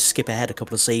 So if you skip ahead a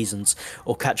couple of seasons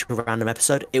or catch a random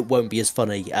episode, it won't be as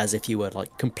funny as if you were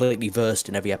like completely versed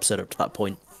in every episode up to that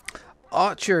point.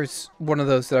 Archer's one of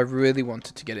ththose that I really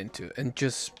wanted to get into, and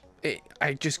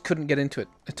I just couldn't get into it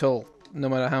at all, no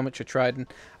matter how much I tried. And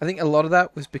I think a lot of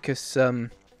that was because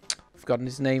I've forgotten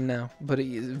his name now, but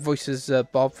he voices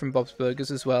Bob from Bob's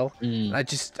Burgers as well. I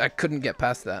couldn't get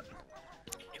past that.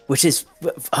 Which is,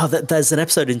 there's an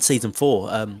episode in season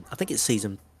 4. I think it's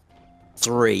season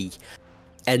 3.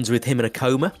 Ends with him in a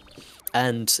coma,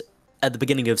 and at the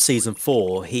beginning of season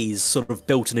 4, he's sort of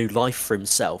built a new life for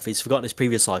himself. He's forgotten his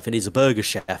previous life, and he's a burger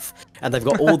chef. And they've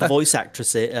got all the voice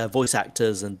actors,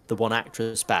 and the one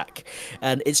actress back.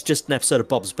 And it's just an episode of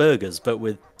Bob's Burgers, but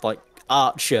with like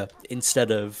Archer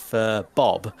instead of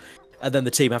Bob. And then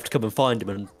the team have to come and find him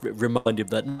and remind him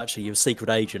that actually you're a secret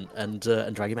agent, and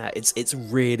drag him out. It's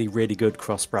really, really good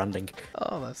cross branding.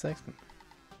 Oh, that's excellent.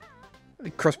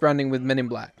 Cross branding with Men in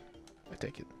Black, I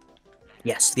take it.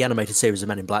 Yes, the animated series of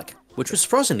Men in Black, which was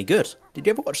surprisingly good. Did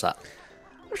you ever watch that?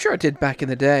 I'm sure I did back in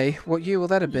the day. What year will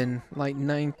that have been? Like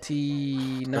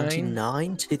 99?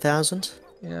 99, 2000?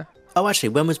 Yeah. Oh, actually,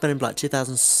 when was Men in Black?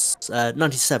 2006?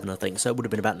 97, I think. So it would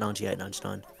have been about 98,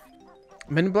 99.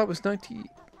 Men in Black was 90.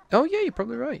 Oh yeah, you're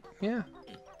probably right. Yeah.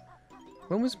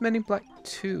 When was Men in Black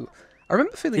 2? I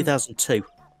remember feeling 2002.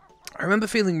 I remember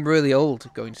feeling really old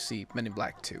going to see Men in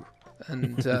Black 2.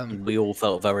 And We all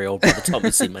felt very old by the time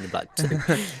we seen Men in Black 2.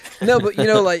 no, but you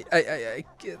know, like I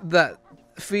that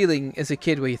feeling as a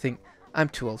kid where you think I'm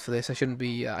too old for this. I shouldn't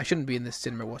be in this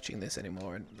cinema watching this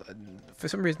anymore. And for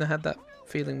some reason, I had that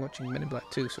feeling watching Men in Black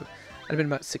 2. So I'd been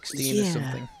about 16 or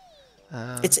something.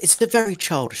 It's a very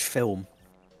childish film.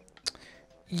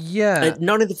 Yeah.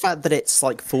 Not in the fact that it's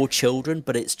like for children,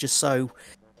 but it's just so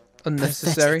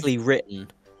Unnecessary. pathetically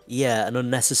written. Yeah, and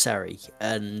unnecessary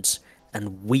and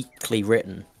weakly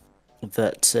written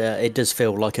that it does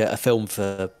feel like a film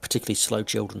for particularly slow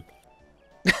children.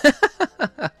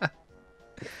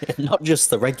 Not just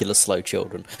the regular slow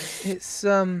children. It's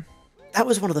That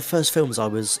was one of the first films I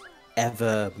was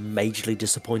ever majorly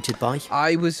disappointed by.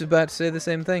 I was about to say the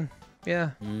same thing.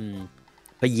 Yeah.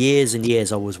 For years and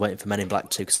years, I was waiting for Men in Black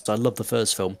 2 because I loved the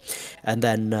first film, and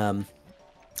then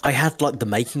I had like the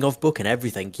making of book and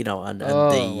everything, you know, and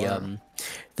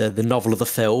the novel of the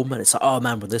film, and it's like, oh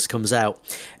man, when this comes out.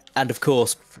 And of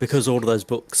course, because all of those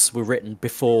books were written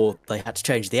before they had to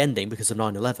change the ending because of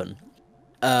 9/11,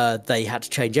 they had to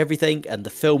change everything, and the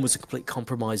film was a complete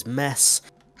compromised mess.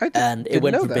 And it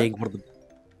went from being one of the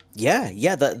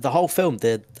the whole film.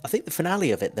 I think the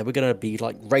finale of it, they were going to be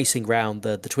like racing around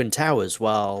the Twin Towers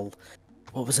while,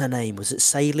 what was her name? Was it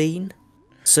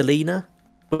Selena?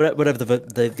 Whatever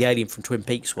the alien from Twin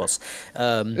Peaks was. She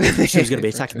was going to be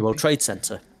attacking the World Trade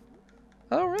Center.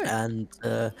 Oh, right. And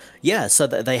so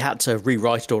they had to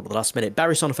rewrite it all at the last minute.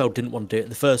 Barry Sonnenfeld didn't want to do it in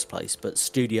the first place, but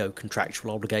studio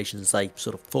contractual obligations, they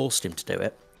sort of forced him to do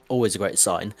it. Always a great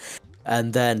sign.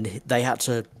 And then they had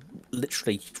to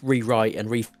literally rewrite and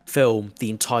refilm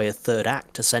the entire third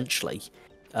act, essentially,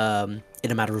 in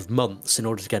a matter of months in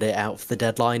order to get it out for the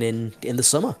deadline in the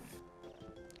summer.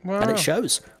 Wow. And it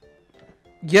shows.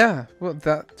 Yeah, well,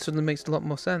 that suddenly makes a lot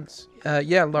more sense.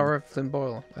 Laura Flynn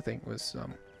Boyle, I think, was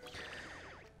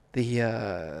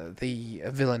the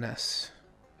villainess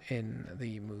in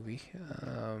the movie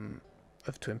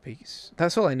of Twin Peaks.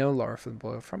 That's all I know Laura Flynn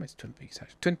Boyle from is Twin Peaks,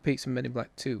 actually. Twin Peaks and Men in Black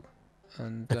 2.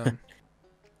 And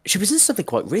she was in something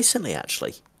quite recently,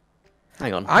 actually.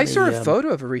 Hang on. I saw a photo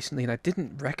of her recently, and I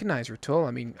didn't recognise her at all.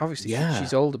 I mean, obviously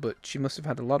she's older, but she must have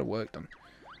had a lot of work done.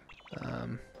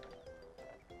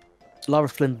 Laura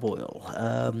Flynn Boyle.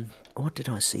 What did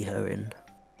I see her in?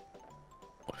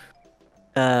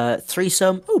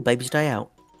 Threesome. Oh, Baby's Day Out.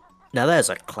 Now there's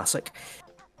a classic.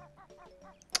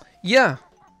 Yeah,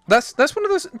 that's one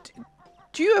of those.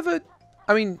 Do you ever?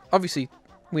 I mean, obviously,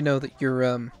 we know that you're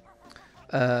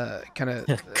kind of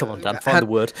come on, Dan, find the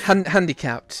word.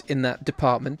 Handicapped in that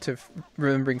department of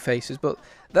remembering faces, but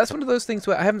that's one of those things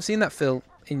where I haven't seen that film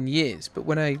in years. But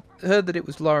when I heard that it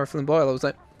was Laura Flynn Boyle, I was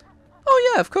like,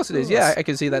 oh yeah, of course it is. Yeah, I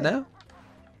can see that now.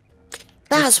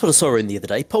 That's what I saw in the other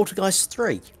day. Poltergeist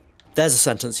 3. There's a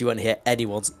sentence you won't hear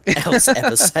anyone else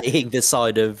ever saying this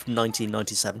side of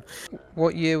 1997.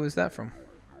 What year was that from?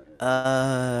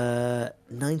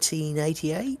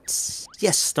 1988?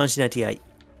 Yes, 1988.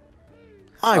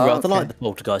 I rather like the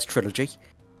Poltergeist trilogy.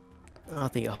 I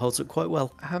think it holds up quite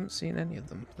well. I haven't seen any of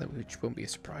them, which won't be a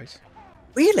surprise.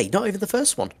 Really? Not even the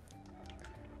first one?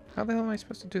 How the hell am I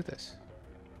supposed to do this?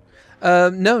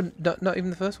 No, not even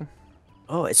the first one.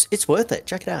 Oh, it's worth it.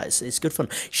 Check it out. It's good fun.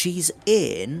 She's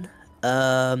in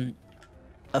a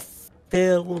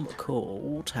film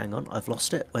called... Hang on, I've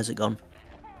lost it. Where's it gone?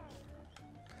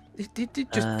 He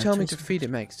did just tell me to feed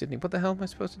him eggs, didn't he? What the hell am I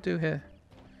supposed to do here?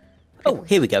 Oh,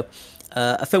 here we go.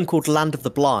 A film called Land of the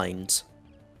Blind.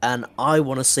 And I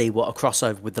want to see what a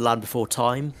crossover with The Land Before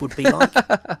Time would be like.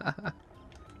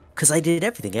 Because they did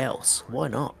everything else. Why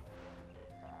not?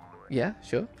 Yeah,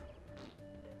 sure.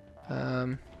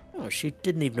 Oh, she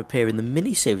didn't even appear in the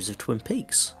miniseries of Twin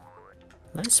Peaks.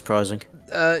 That's surprising.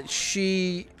 I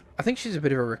think she's a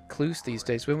bit of a recluse these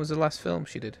days. When was the last film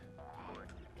she did?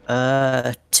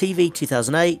 TV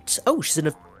 2008. Oh, she's in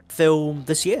a film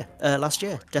this year, last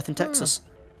year, Death in Texas.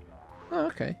 Oh,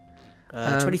 okay.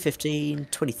 2015,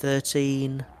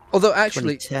 2013. Although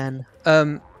actually,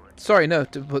 2010. Sorry, no,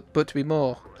 but to be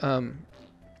more,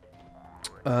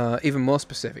 even more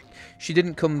specific, she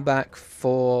didn't come back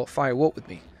for Fire Walk with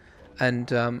Me,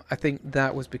 and I think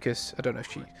that was because I don't know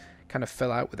if she kind of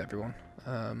fell out with everyone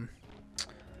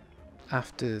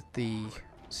after the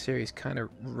series kind of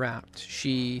wrapped.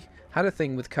 She had a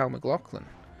thing with Cal McLaughlin,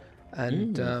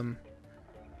 and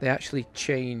they actually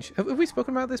changed. Have we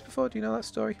spoken about this before? Do you know that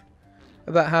story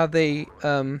about how they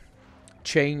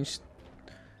changed?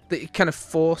 They kind of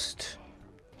forced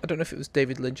I don't know if it was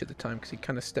David Lynch at the time because he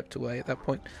kind of stepped away at that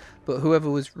point, but whoever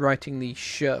was writing the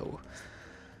show,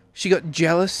 she got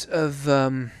jealous of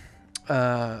Sherilyn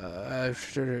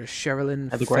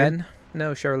Heather Fenn. Graham?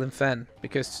 No, Sherilyn Fenn,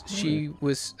 because she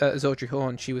was as Audrey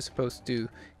Horne. She was supposed to,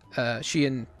 she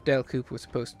and Dale Cooper were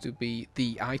supposed to be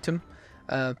the item,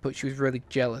 but she was really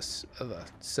jealous of her.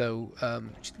 So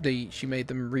she made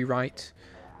them rewrite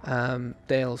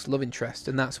Dale's love interest,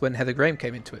 and that's when Heather Graham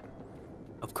came into it.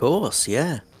 Of course,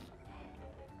 yeah.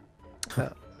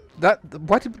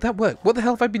 Why did that work? What the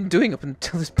hell have I been doing up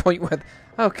until this point? Where?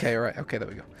 Okay, all right. Okay, there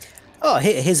we go. Oh,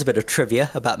 here's a bit of trivia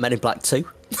about Men in Black 2.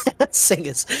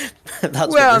 Singers.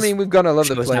 That's Well, I mean, we've gone all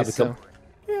over the place. So.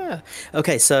 Yeah.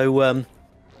 Okay, so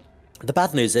the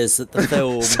bad news is that the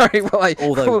film. Sorry,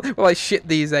 although while I shit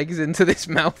these eggs into this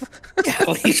mouth. Yeah,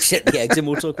 well, you shit the eggs, and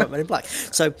we'll talk about Men in Black.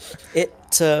 So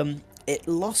it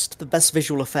lost the best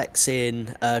visual effects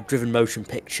in driven motion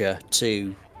picture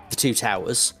to The Two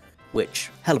Towers,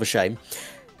 which hell of a shame.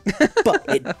 But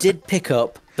it did pick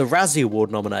up the Razzie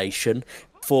Award nomination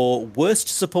for Worst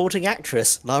Supporting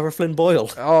Actress, Lara Flynn Boyle.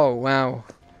 Oh, wow.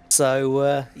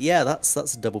 So, yeah, that's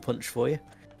a double punch for you.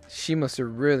 She must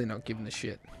have really not given a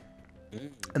shit.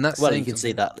 And that's well, you can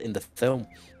see that in the film.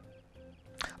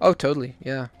 Oh, totally,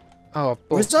 yeah. Oh,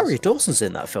 Rosario Dawson's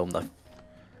in that film, though.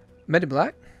 Men in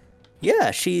Black?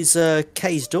 Yeah, she's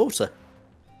Kay's daughter.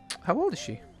 How old is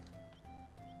she?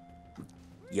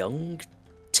 Young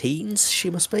teens, she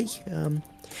must be.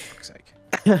 Fuck's sake.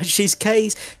 She's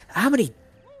Kay's... How many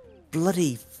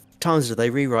bloody times did they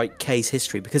rewrite Kay's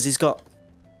history? Because he's got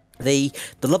the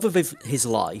love of his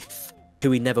life,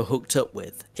 who he never hooked up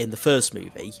with in the first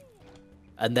movie,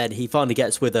 and then he finally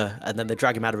gets with her, and then they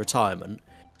drag him out of retirement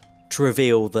to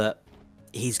reveal that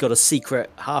he's got a secret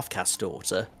half-caste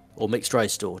daughter, or mixed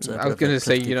race daughter. I was going to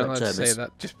say, you don't have to say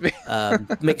that. Just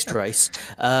mixed race.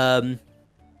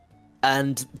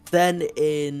 And then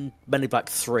in Men in Black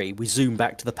 3, we zoom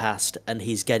back to the past, and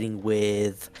he's getting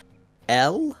with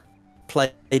Elle,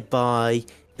 played by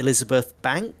Elizabeth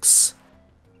Banks.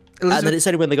 And then it's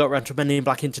only when they got around to Men in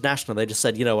Black International, they just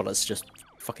said, you know what, let's just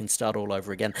fucking start all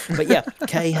over again. But yeah,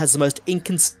 Kay has the most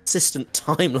inconsistent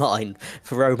timeline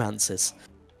for romances.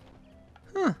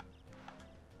 Huh.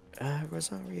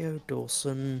 Rosario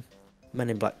Dawson, Men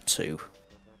in Black 2.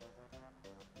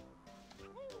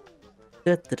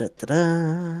 Da, da, da, da,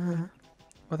 da.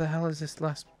 What the hell is this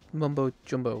last mumbo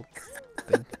jumbo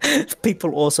thing?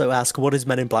 People also ask, what is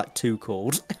Men in Black 2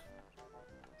 called?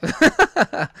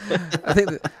 I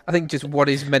think just what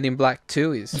is Men in Black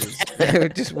 2 is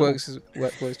it just works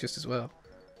just as well.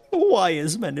 Why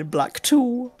is Men in Black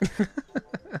 2?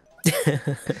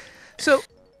 So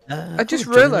I just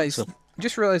realised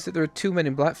that there are two Men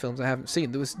in Black films I haven't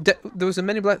seen. There was a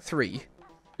Men in Black 3,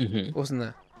 wasn't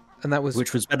there? And that was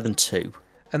which was better than 2.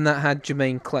 And that had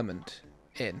Jermaine Clement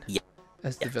in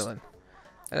as the villain,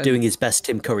 doing his best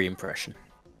Tim Curry impression.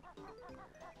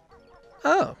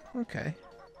 Oh, okay.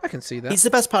 I can see that. He's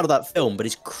the best part of that film, but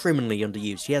he's criminally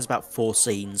underused. He has about 4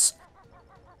 scenes.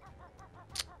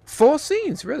 4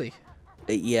 scenes, really?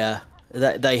 Yeah.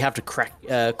 They have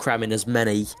to cram in as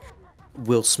many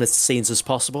Will Smith scenes as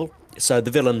possible. So the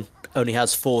villain only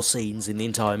has 4 scenes in the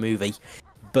entire movie,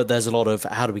 but there's a lot of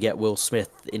how do we get Will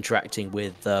Smith interacting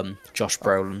with Josh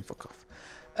Brolin. Fuck off.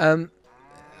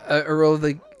 Are all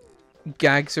the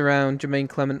gags around Jermaine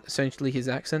Clement essentially his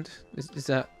accent? Is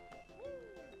that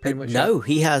pretty much No,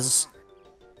 he has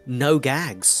no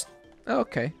gags. Oh,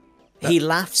 okay. He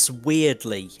laughs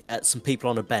weirdly at some people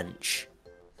on a bench,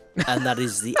 and that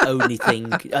is the only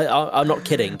thing. I'm not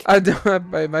kidding. I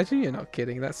imagine you're not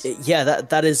kidding.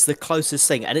 That is the closest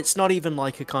thing, and it's not even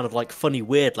like a kind of like funny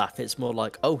weird laugh. It's more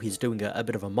like, oh, he's doing a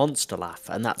bit of a monster laugh,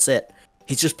 and that's it.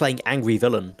 He's just playing angry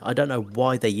villain. I don't know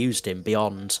why they used him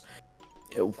beyond.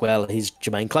 Well, he's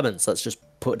Jermaine Clements. Let's just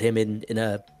put him in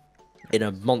a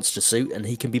monster suit, and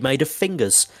he can be made of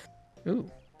fingers. Ooh.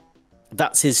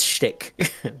 That's his shtick.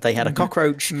 They had a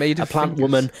cockroach, made of a plant fingers.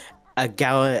 woman, a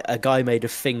guy made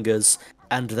of fingers,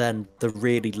 and then the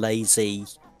really lazy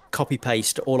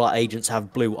copy-paste, all our agents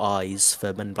have blue eyes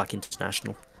for Men in Black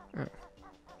International.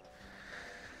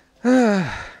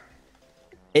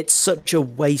 It's such a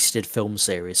wasted film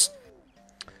series.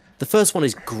 The first one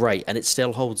is great, and it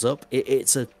still holds up.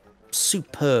 It's a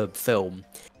superb film.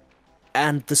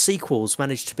 And the sequels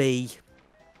manage to be...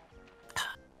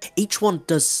 Each one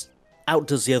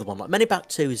outdoes the other one. Like Men in Black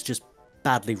 2 is just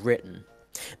badly written.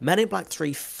 Men in Black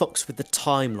 3 fucks with the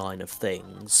timeline of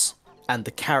things and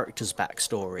the characters'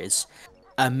 backstories.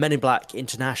 And Men in Black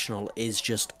International is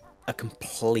just a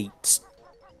complete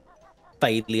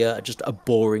failure, just a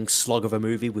boring slog of a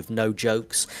movie with no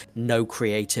jokes, no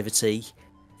creativity.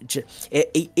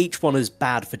 Each one is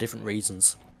bad for different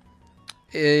reasons.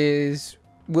 Is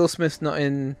Will Smith not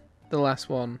in the last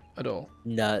one at all?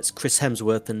 No, it's Chris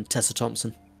Hemsworth and Tessa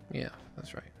Thompson. Yeah,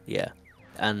 that's right. Yeah,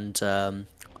 and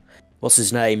what's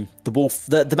his name? The wolf,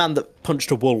 the man that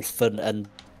punched a wolf and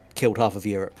killed half of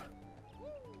Europe.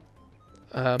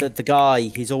 The guy,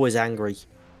 he's always angry.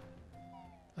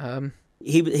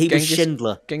 He was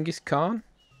Schindler. Genghis Khan.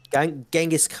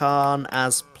 Genghis Khan,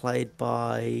 as played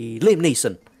by Liam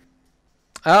Neeson.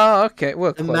 Oh, okay.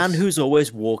 Well, a man who's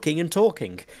always walking and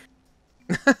talking.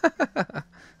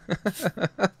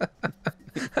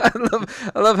 I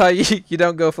love how you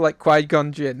don't go for like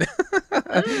Qui-Gon Jinn.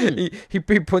 he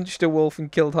punched a wolf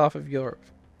and killed half of Europe.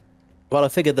 Well, I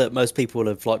figured that most people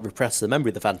have like repressed the memory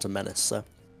of the Phantom Menace, so.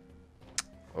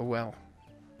 Oh well.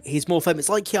 He's more famous,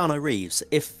 like Keanu Reeves.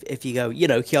 If you go,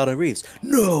 Keanu Reeves,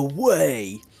 no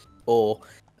way, or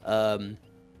what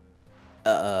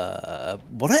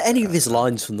are any of his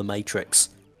lines from The Matrix?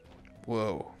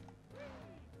 Whoa.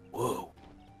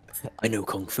 I know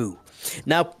Kung Fu.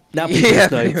 Now people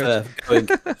know for going,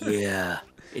 yeah,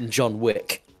 in John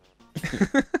Wick.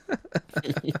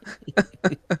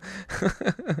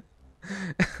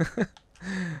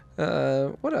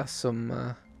 What else?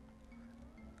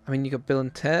 I mean, you got Bill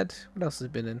and Ted. What else has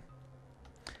been in?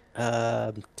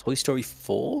 Toy Story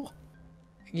 4?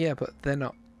 Yeah, but they're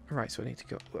not. Right, so I need to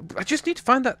go. I just need to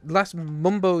find that last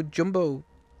mumbo jumbo.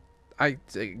 You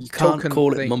can't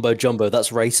call it mumbo jumbo. That's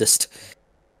racist.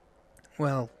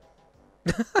 Well,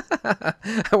 I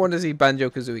want to see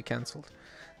Banjo Kazooie cancelled.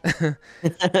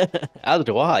 How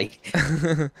do I?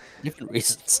 Different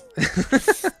reasons.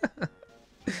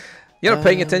 You're not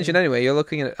paying attention anyway. You're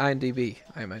looking at IMDb,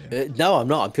 I imagine. No, I'm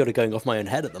not. I'm purely going off my own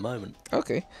head at the moment.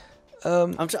 Okay.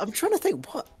 I'm trying to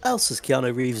think, what else has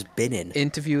Keanu Reeves been in?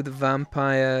 Interview with the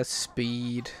Vampire,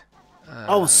 Speed.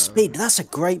 Speed. That's a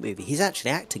great movie. He's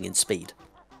actually acting in Speed.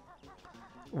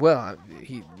 Well,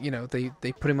 they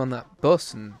put him on that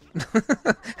bus, and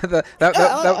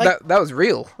that was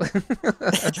real.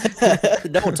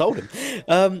 No one told him.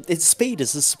 Speed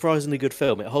is a surprisingly good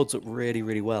film. It holds up really,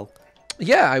 really well.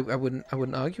 Yeah, I wouldn't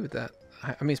argue with that.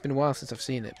 I mean, it's been a while since I've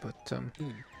seen it, but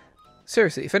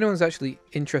seriously, if anyone's actually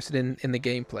interested in the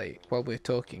gameplay while we're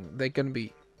talking, they're going to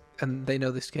be, and they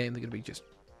know this game, they're going to be just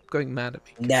going mad at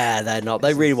me. Nah, they're not.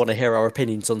 They really want to hear our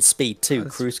opinions on Speed 2,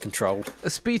 Cruise Control.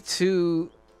 Speed 2,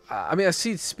 I mean, I've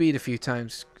seen Speed a few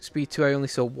times. Speed 2 I only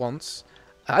saw once.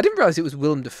 I didn't realise it was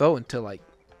Willem Dafoe until, like...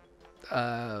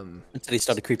 until he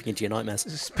started creeping into your nightmares.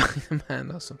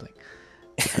 Spider-Man or something.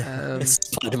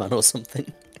 Spider-Man or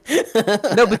something.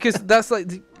 No, because that's like,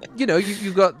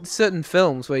 you've got certain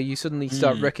films where you suddenly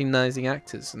start recognising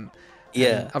actors. And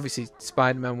obviously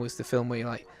Spider-Man was the film where you're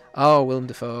like, oh, Willem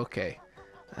Dafoe, okay.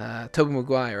 Tobey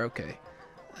Maguire, okay.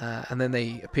 And then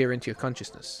they appear into your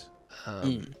consciousness.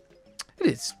 It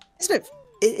is. Isn't it?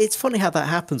 It's funny how that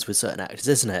happens with certain actors,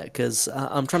 isn't it? Because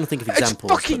I'm trying to think of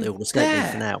examples, but they will escape me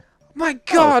for now. My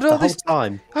God! The whole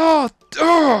time. Oh,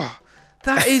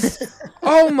 that is...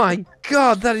 oh my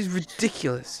God, that is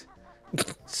ridiculous.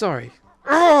 Sorry.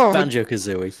 Oh, Banjo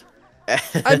Kazooie.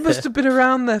 I must have been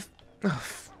around there. Oh,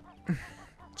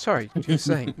 sorry, you were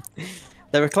saying.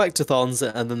 There are collectathons,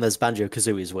 and then there's Banjo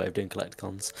Kazooie's way of doing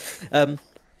collectathons.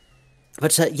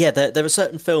 But there are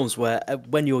certain films where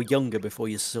when you're younger, before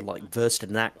you're sort of like versed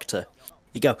in an actor,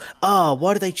 you go,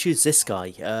 why did they choose this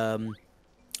guy?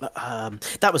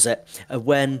 That was it.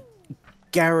 When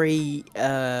Gary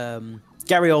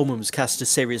Oldman was cast as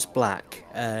Sirius Black,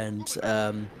 and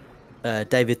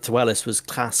David Thewlis was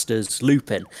cast as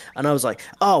Lupin, and I was like,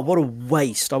 what a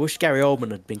waste. I wish Gary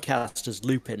Oldman had been cast as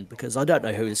Lupin, because I don't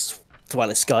know who this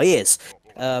Thewlis guy is.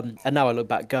 And now I look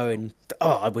back going,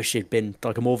 I wish he'd been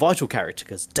like a more vital character,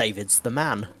 because David's the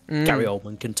man. Gary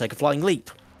Oldman can take a flying leap,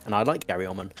 and I like Gary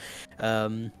Oldman.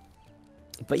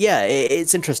 But yeah,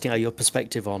 it's interesting how your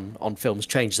perspective on films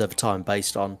changes over time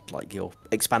based on like your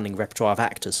expanding repertoire of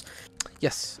actors.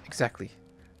 Yes, exactly.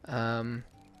 I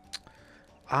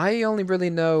only really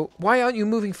know... Why aren't you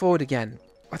moving forward again?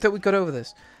 I thought we got over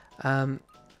this.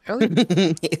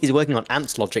 He's working on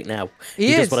ants logic now.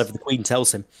 He does whatever the Queen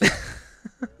tells him.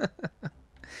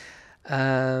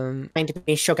 Going to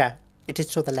be sugar. It is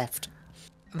to the left.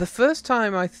 The first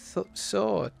time I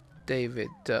saw David,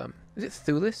 is it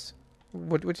Thewlis?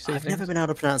 What would you say? I've never been able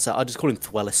to pronounce that. I just call him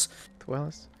Thewlis.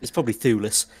 Thewlis. It's probably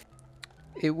Thewlis.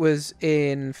 It was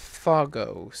in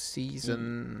Fargo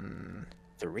season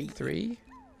 3.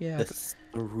 Yeah. That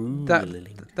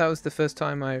was the first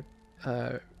time I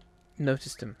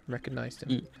noticed him, recognized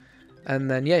him,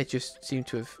 and then it just seemed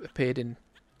to have appeared in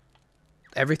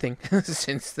everything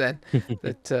since then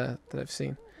that I've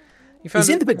seen. You found He's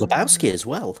in it? The Big Lebowski as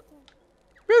well.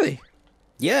 Really?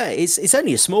 Yeah, it's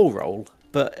only a small role,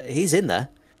 but he's in there.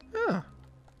 Oh.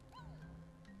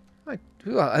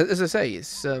 Well, as I say, it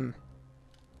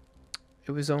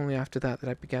was only after that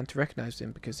I began to recognise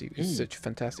him because he was such a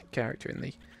fantastic character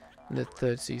in the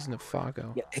third season of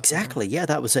Fargo. Yeah, exactly. Yeah,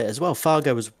 that was it as well.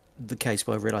 Fargo was the case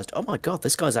where I realised, oh my god,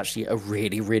 this guy's actually a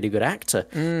really, really good actor.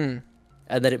 And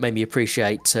then it made me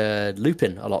appreciate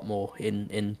Lupin a lot more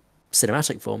in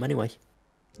cinematic form, anyway.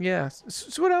 Yeah.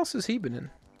 So what else has he been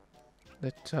in?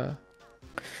 That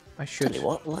I should. Tell you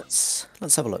what, let's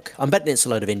have a look. I'm betting it's a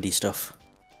load of indie stuff.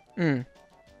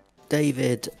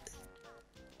 David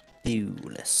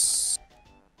Thewlis.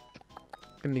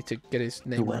 I need to get his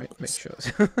name right. Make sure.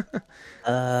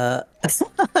 You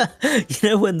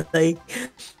know when they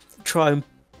try and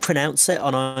pronounce it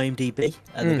on IMDb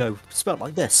and they go spelled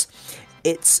like this?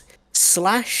 It's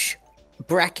 /bracket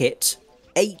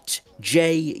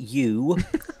 8JU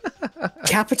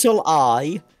capital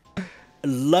I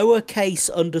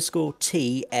lowercase underscore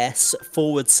TS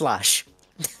 /.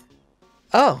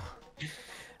 Oh.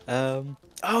 Oh,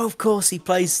 of course, he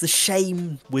plays the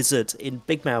shame wizard in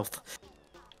Big Mouth.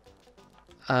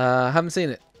 Haven't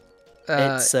seen it.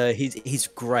 He's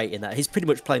great in that. He's pretty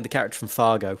much playing the character from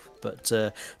Fargo, but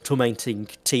tormenting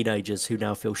teenagers who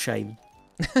now feel shame.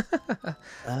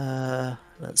 Let's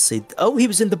see. Oh, he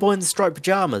was in The Boy in the Striped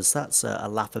Pajamas. That's a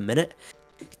laugh a minute.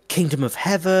 Kingdom of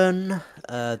Heaven,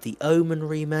 the Omen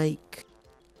remake.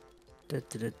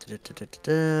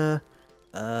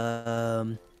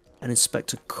 And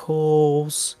Inspector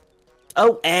Calls.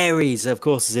 Oh, Ares, of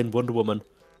course, is in Wonder Woman.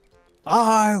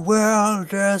 I will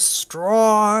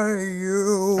destroy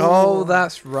you. Oh,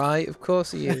 that's right. Of course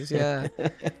he is. Yeah.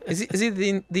 Is he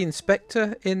the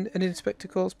inspector in an Inspector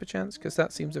Calls, perchance? Because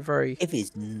that seems a very. If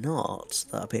he's not,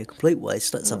 that'd be a complete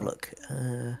waste. Let's have a look.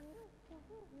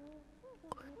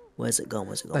 Where's it gone?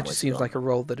 That just seems like a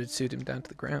role that would suit him down to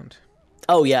the ground.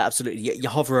 Oh yeah, absolutely. You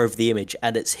hover over the image,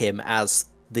 and it's him as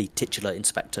the titular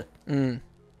inspector. In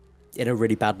a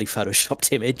really badly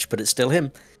photoshopped image, but it's still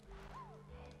him.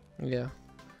 Yeah.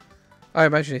 I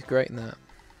imagine he's great in that.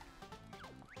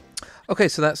 Okay,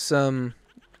 so that's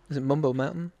is it Mumbo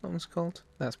Mountain that one's called?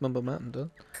 That's Mumbo Mountain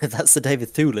done. That's the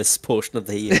David Thewlis portion of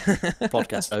the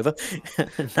podcast over.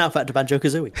 Now back to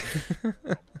Banjo-Kazooie.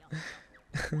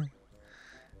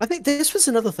 I think this was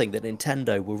another thing that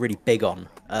Nintendo were really big on.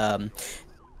 The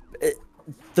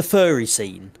furry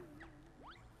scene.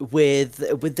 With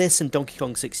this and Donkey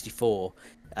Kong 64,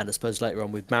 and I suppose later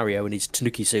on with Mario and his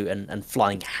Tanuki suit and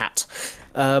flying hat.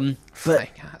 But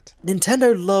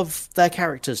Nintendo love their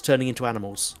characters turning into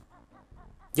animals.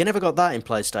 You never got that in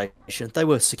PlayStation. They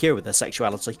were secure with their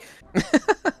sexuality.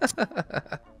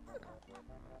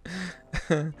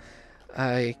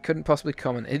 I couldn't possibly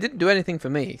comment. It didn't do anything for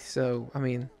me, so I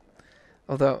mean,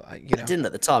 although you know, it didn't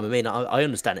at the time. I mean, I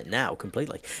understand it now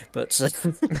completely, but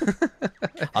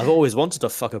I've always wanted to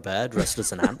fuck a bear dressed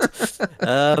as an ant.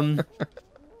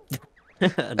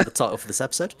 And the title for this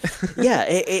episode. Yeah,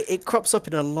 it crops up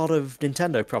in a lot of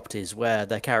Nintendo properties where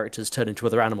their characters turn into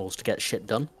other animals to get shit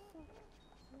done.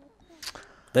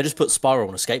 They just put Spyro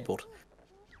on a skateboard.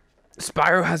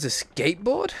 Spyro has a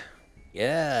skateboard?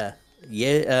 Yeah.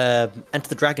 Enter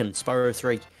the Dragon, Spyro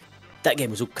 3. That game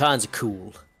was all kinds of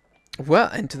cool. Well,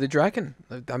 Enter the Dragon.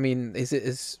 I mean, is it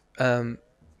as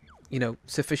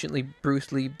sufficiently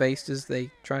Bruce Lee based as they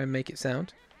try and make it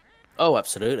sound? Oh,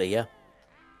 absolutely, yeah.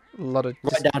 A lot of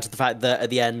right down to the fact that at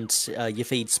the end you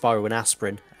feed Spyro an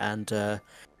aspirin, and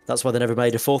that's why they never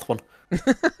made a fourth one.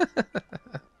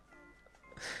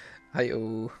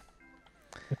 Hi-oh.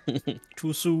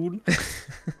 Too soon.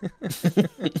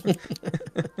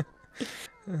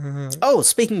 Oh,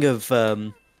 speaking of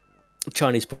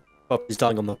Chinese properties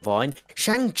dying on the vine,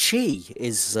 Shang-Chi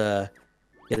is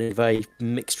getting a very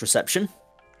mixed reception.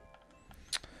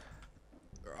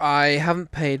 I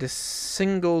haven't paid a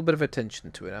single bit of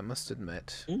attention to it, I must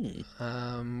admit.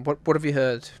 What have you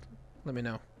heard? Let me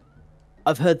know.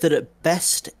 I've heard that at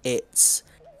best it's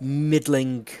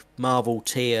middling Marvel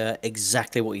tier,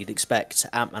 exactly what you'd expect,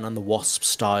 Ant-Man and the Wasp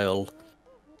style.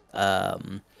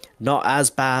 Not as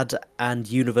bad and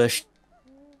universe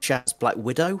as Black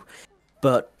Widow,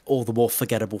 but all the more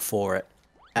forgettable for it.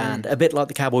 And a bit like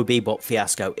the Cowboy Bebop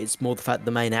fiasco, it's more the fact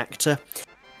the main actor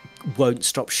won't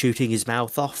stop shooting his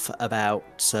mouth off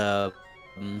about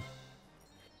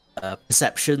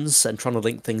perceptions and trying to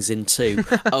link things into,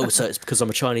 oh, so it's because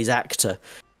I'm a Chinese actor,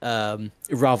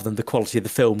 rather than the quality of the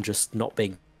film just not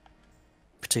being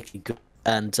particularly good.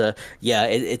 And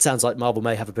it sounds like Marvel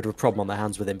may have a bit of a problem on their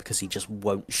hands with him because he just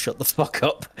won't shut the fuck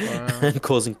up and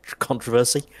causing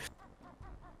controversy.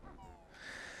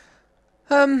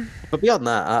 But beyond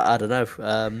that, I don't know.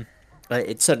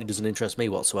 It certainly doesn't interest me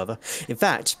whatsoever. In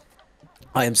fact,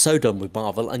 I am so done with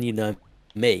Marvel, and you know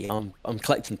me, I'm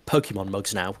collecting Pokemon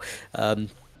mugs now, and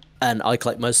I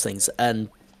collect most things. And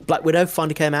Black Widow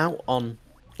finally came out on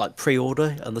like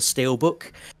pre-order on the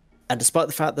Steelbook, and despite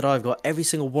the fact that I've got every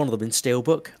single one of them in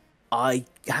Steelbook, I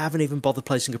haven't even bothered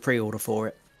placing a pre-order for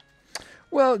it.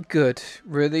 Well, good.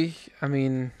 Really, I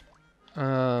mean,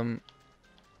 I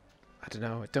don't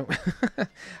know. I don't.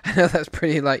 I know that's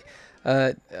pretty like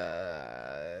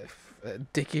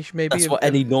dickish, maybe. That's what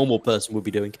any normal person would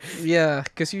be doing. Yeah,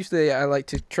 because usually I like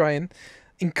to try and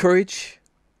encourage.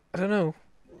 I don't know.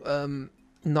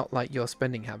 Not like your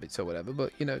spending habits or whatever,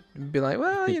 but you know, be like,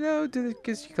 well, you know, do the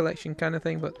kids your collection kind of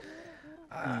thing. But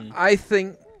I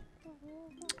think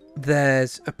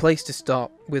there's a place to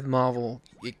stop with Marvel.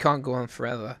 It can't go on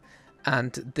forever,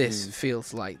 and this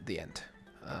feels like the end.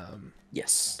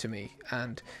 Yes. To me,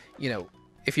 and you know,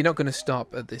 if you're not going to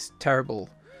stop at this terrible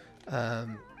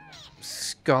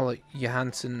Scarlett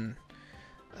Johansson,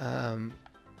 how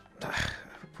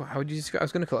would you describe? I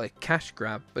was going to call it a cash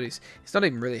grab, but it's not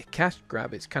even really a cash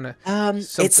grab. It's kind of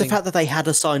it's the fact that they had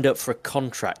her signed up for a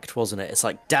contract, wasn't it? It's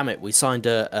like, damn it, we signed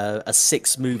a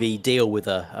 6-movie deal with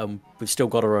her. We've still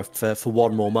got her for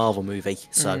one more Marvel movie,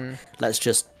 so let's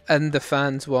just. And the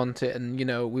fans want it, and you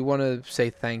know, we want to say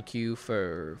thank you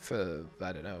for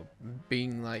I don't know,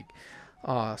 being like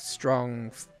a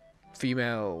strong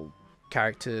female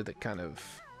character that kind of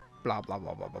blah blah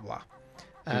blah blah blah blah.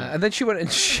 And then she went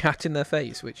and shat in their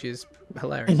face, which is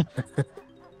hilarious.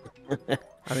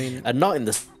 I mean, and not in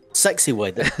the sexy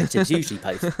way that it's usually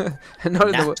paid for. Not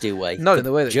in nasty way. Not in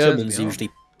the way that Germans usually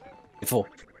before.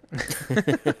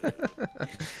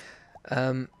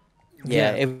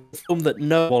 Yeah, it was a film that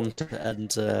no one wanted,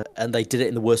 and they did it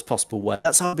in the worst possible way.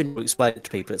 That's how I've been explaining it to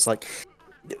people. It's like,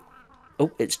 oh,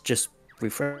 it's just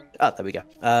refresh. Ah, there we go.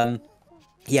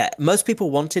 Yeah, most people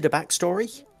wanted a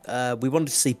backstory. We wanted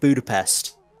to see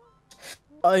Budapest.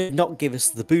 They did not give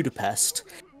us the Budapest.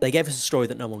 They gave us a story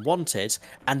that no one wanted,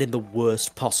 and in the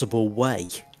worst possible way.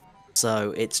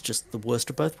 So it's just the worst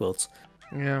of both worlds.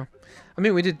 Yeah, I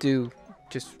mean, we did do,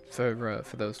 just for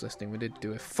those listening, we did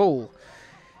do a full.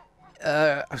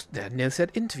 I nearly said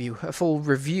interview, a full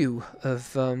review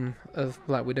of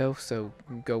Black Widow. So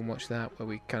go and watch that, where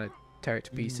we kind of tear it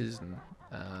to pieces, and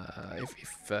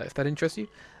if that interests you.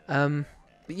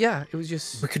 But yeah, it was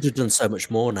just. We could have done so much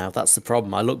more now. That's the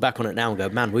problem. I look back on it now and go,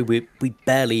 man, we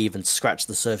barely even scratched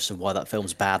the surface of why that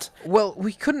film's bad. Well,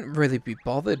 we couldn't really be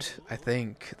bothered. I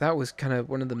think that was kind of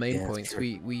one of the main points.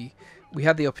 We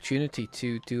had the opportunity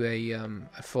to do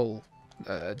a full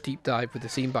deep dive with the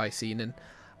scene by scene, and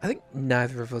I think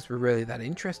neither of us were really that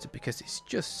interested because it's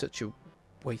just such a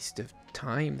waste of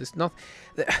time. There's not.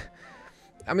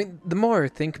 I mean, the more I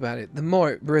think about it, the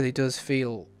more it really does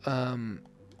feel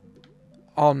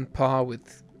on par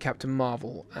with Captain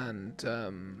Marvel and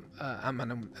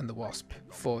Ant-Man and the Wasp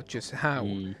for just how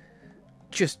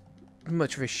just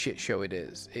much of a shit show it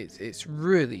is. It's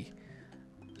really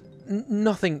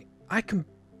nothing. I can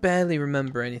barely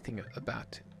remember anything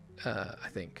about it. I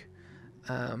think.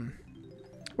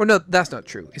 Well, no, that's not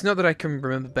true. It's not that I can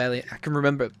remember barely. I can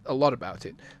remember a lot about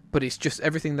it, but it's just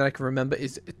everything that I can remember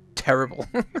is terrible.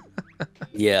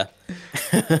 Yeah.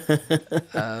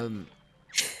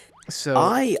 So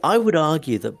I would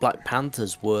argue that Black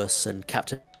Panther's worse than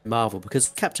Captain Marvel, because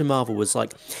Captain Marvel was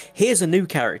like, here's a new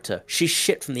character. She's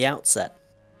shit from the outset.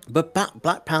 But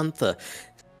Black Panther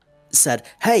said,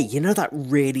 hey, you know that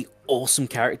really awesome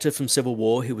character from Civil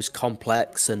War who was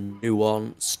complex and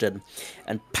nuanced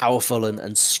and powerful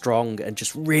and strong and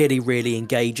just really, really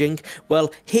engaging?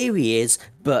 Well, here he is,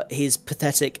 but he's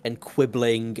pathetic and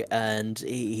quibbling, and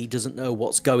he doesn't know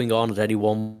what's going on at any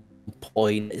one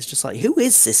point. It's just like, who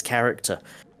is this character?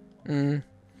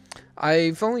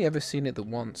 I've only ever seen it the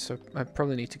once, so I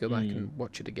probably need to go back and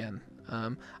watch it again.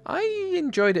 I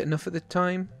enjoyed it enough at the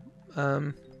time.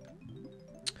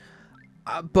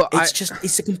 But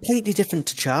it's a completely different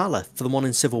T'Challa for the one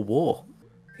in Civil War.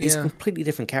 He's a completely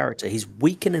different character. He's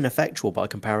weak and ineffectual by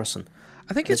comparison.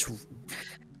 I think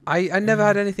I never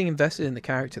had anything invested in the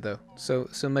character though, so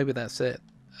maybe that's it.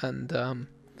 And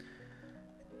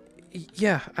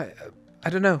yeah, I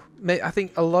don't know. I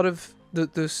think a lot of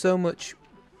there's so much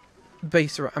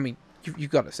based around. I mean,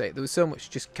 you've got to say it, there was so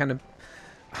much just kind of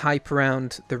hype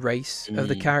around the race of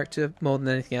the character more than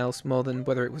anything else, more than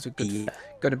whether it was going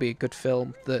to be a good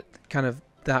film. That kind of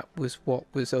that was what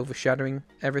was overshadowing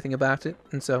everything about it,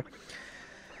 and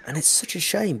it's such a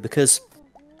shame because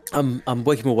I'm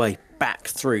working my way back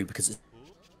through because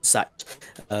it's that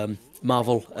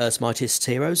Marvel Earth's Mightiest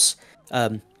Heroes.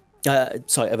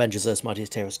 Sorry, Avengers: Earth's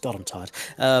Mightiest Heroes. God, I'm tired.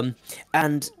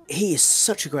 And he is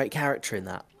such a great character in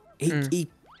that. He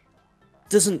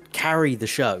doesn't carry the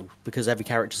show because every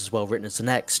character is as well written as the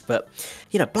next. But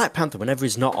Black Panther, whenever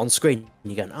he's not on screen,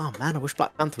 you're going, "Oh man, I wish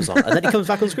Black Panther was on." And then he comes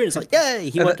back on screen. It's like, "Yay,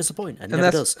 he won't disappoint," and he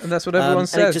never does. And that's what everyone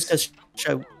says. And it just goes to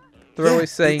show. They're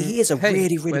always saying, he is a hey,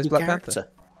 really, really where's good Black character.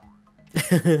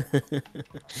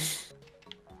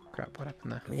 Crap, what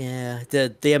happened there? Yeah,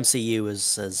 the MCU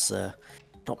has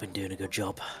not been doing a good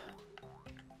job.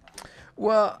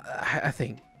 Well, I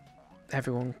think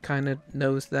everyone kind of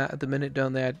knows that at the minute,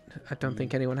 don't they? I don't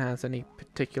think anyone has any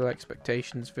particular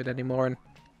expectations of it anymore,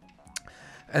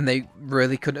 and they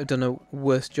really couldn't have done a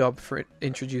worse job for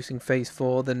introducing Phase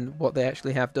 4 than what they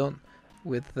actually have done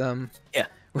with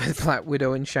with Black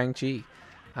Widow and Shang-Chi.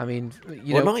 I mean,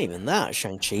 well, not even that.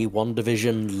 Shang-Chi,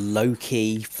 WandaVision,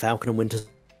 Loki, Falcon and Winter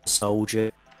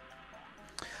Soldier.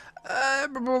 I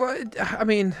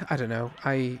mean, I don't know.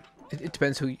 It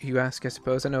depends who you ask, I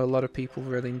suppose. I know a lot of people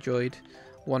really enjoyed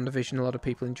WandaVision. A lot of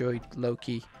people enjoyed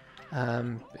Loki.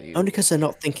 Only because they're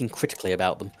not thinking critically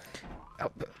about them.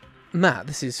 Matt,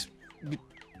 this is...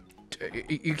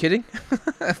 You kidding?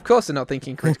 Of course they're not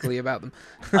thinking critically about them.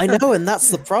 I know, and that's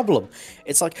the problem.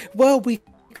 It's like, well, we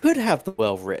could have them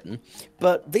well written,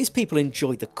 but these people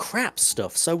enjoy the crap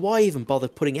stuff, so why even bother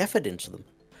putting effort into them?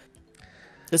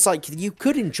 It's like, you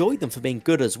could enjoy them for being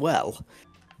good as well.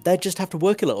 They just have to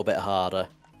work a little bit harder.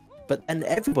 But then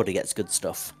everybody gets good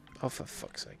stuff. Oh, for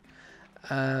fuck's sake.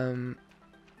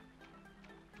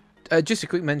 Just a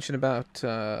quick mention about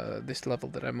this level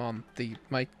that I'm on.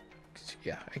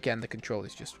 Again, the control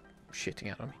is just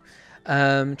shitting out on me.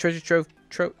 Treasure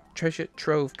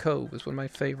Trove Cove was one of my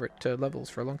favourite levels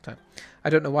for a long time. I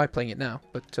don't know why playing it now,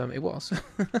 but it was.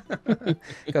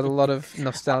 Got a lot of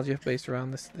nostalgia based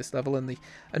around this level, and the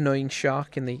annoying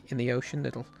shark in the ocean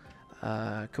that'll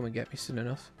come and get me soon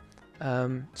enough.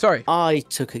 Sorry. I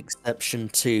took exception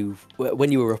to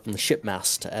when you were up on the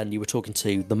shipmast and you were talking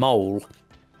to the mole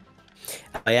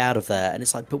way out of there, and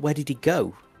it's like, but where did he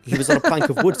go? He was on a plank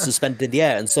of wood suspended in the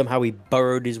air, and somehow he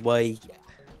burrowed his way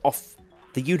off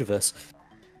the universe.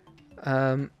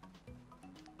 Well,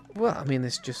 I mean,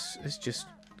 it's just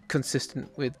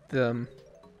consistent with the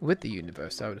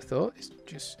universe. I would have thought it's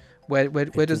just where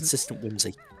does consistent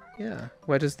whimsy? Yeah,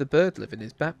 where does the bird live in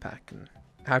his backpack, and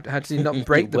how does he not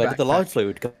break the where backpack? did the life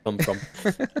fluid come from?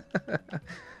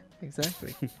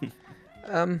 Exactly.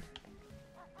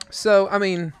 So I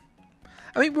mean,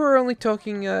 we're only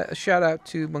talking a shout out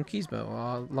to Monkismo,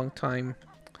 our longtime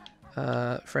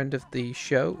friend of the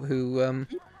show, who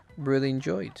really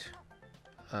enjoyed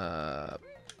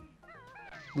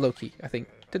Loki, I think,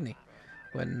 didn't he?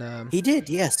 When he did,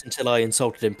 yes, until I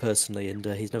insulted him personally, and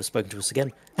he's never spoken to us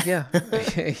again. Yeah,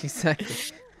 exactly.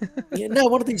 Yeah, no,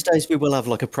 one of these days we will have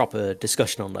like a proper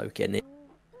discussion on Loki, and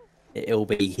it'll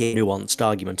be a nuanced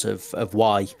argument of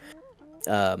why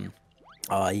I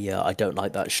don't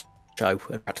like that show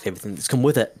and practically everything that's come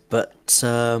with it. But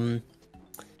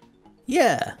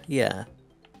yeah,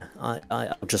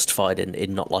 I'm justified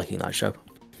in not liking that show.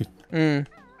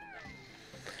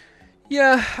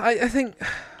 Yeah, I think.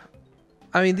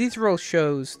 I mean, these are all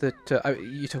shows that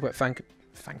you talk about Falcon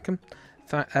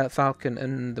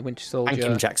and the Winter Soldier.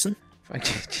 Franklin Jackson.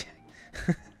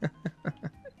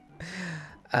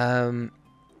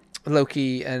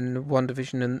 Loki and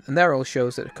WandaVision, and they're all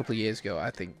shows that a couple of years ago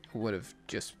I think would have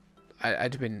just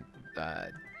I'd have been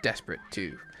desperate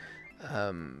to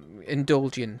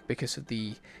indulge in because of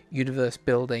the universe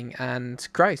building, and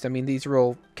Christ, I mean, these are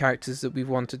all characters that we've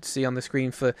wanted to see on the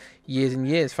screen for years and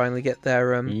years finally get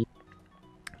their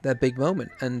big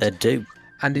moment, and they do.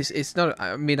 And it's not.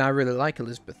 I mean, I really like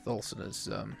Elizabeth Olsen as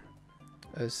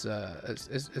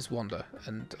Wanda,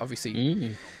 and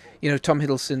obviously, you know, Tom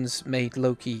Hiddleston's made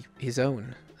Loki his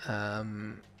own,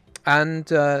 and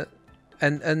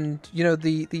you know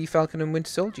the Falcon and Winter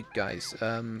Soldier guys,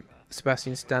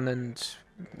 Sebastian Stan and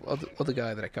other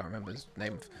guy that I can't remember his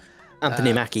name.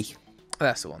 Anthony Mackie.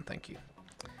 That's the one. Thank you.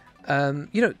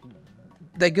 You know,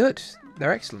 they're good.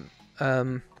 They're excellent.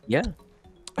 Yeah.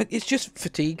 It's just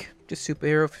fatigue, just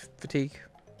superhero fatigue,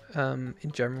 in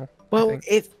general. Well,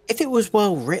 if it was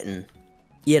well written,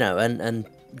 you know, and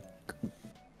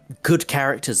good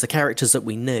characters, the characters that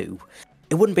we knew,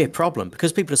 it wouldn't be a problem,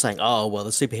 because people are saying, oh, well, the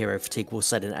superhero fatigue will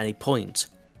set in at any point.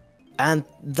 And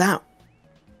that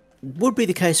would be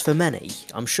the case for many,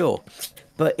 I'm sure.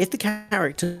 But if the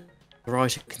characters are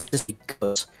writing consistently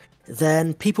good,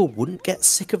 then people wouldn't get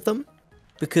sick of them,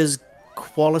 because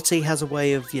quality has a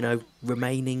way of, you know,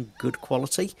 remaining good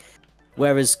quality,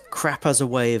 whereas crap has a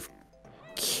way of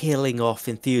killing off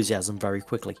enthusiasm very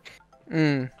quickly.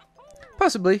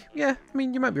 Possibly, yeah. I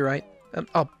mean, you might be right.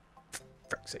 Oh,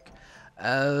 frick's sake.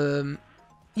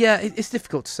 Yeah, it's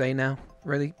difficult to say now,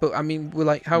 really. But I mean, we're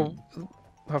like, how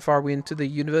far are we into the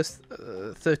universe?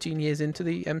 13 years into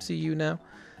the MCU now.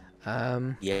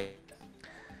 Yeah.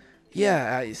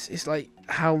 Yeah, it's like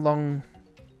how long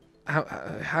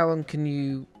can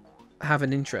you have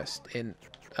an interest in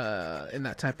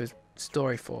that type of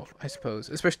story for? I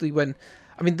suppose, especially when,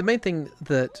 I mean, the main thing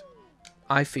that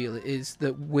I feel is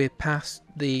that we're past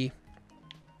the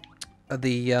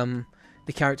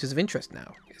characters of interest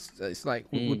now. It's like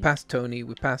we're past Tony,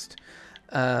 we're past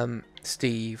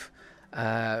Steve,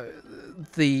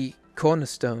 the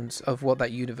cornerstones of what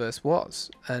that universe was,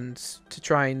 and to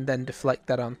try and then deflect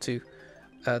that onto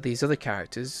these other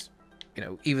characters, you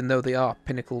know, even though they are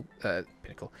pinnacle,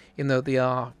 even though they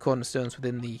are cornerstones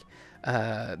within the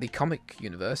comic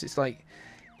universe, it's like,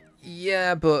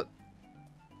 yeah, but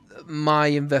my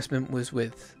investment was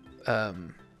with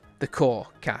the core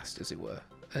cast, as it were.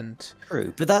 And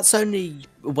True, but that's only,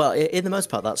 well, in the most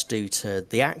part, that's due to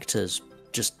the actors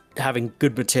just having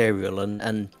good material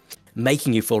and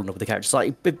making you fall in love with the characters.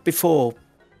 Like, before,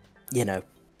 you know,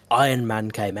 Iron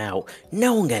Man came out,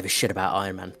 no one gave a shit about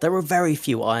Iron Man. There were very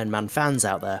few Iron Man fans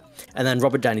out there. And then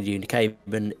Robert Downey Jr. came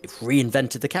and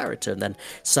reinvented the character. And then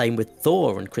same with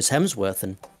Thor and Chris Hemsworth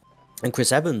and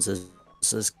Chris Evans as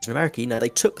Captain America. You know, they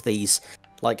took these,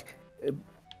 like,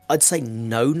 I'd say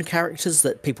known characters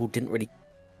that people didn't really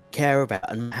care about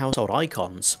and household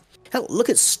icons. Hell, look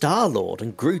at Star-Lord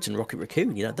and Groot and Rocket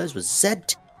Raccoon. You know, those were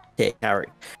Z-tier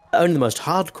characters. Only the most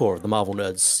hardcore of the Marvel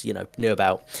nerds, you know, knew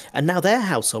about. And now they're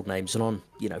household names and on,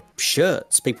 you know,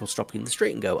 shirts. People stop in the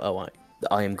street and go, "Oh,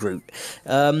 I am Groot."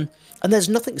 And there's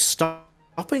nothing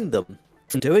stopping them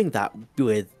from doing that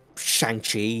with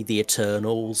Shang-Chi, the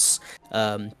Eternals,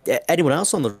 anyone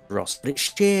else on the roster.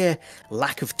 It's sheer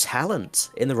lack of talent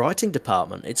in the writing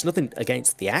department. It's nothing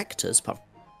against the actors, apart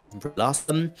from last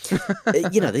them.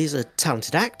 You know, these are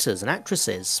talented actors and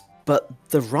actresses, but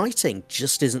the writing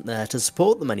just isn't there to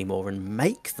support them anymore and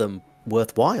make them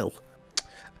worthwhile.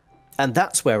 And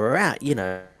that's where we're at. You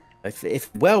know, if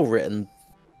well written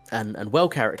and well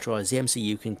characterized, the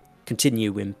MCU can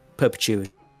continue in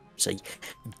perpetuity.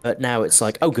 But now it's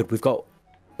like, oh, good, we've got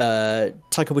Taika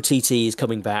Waititi is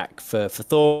coming back for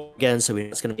Thor again, so we know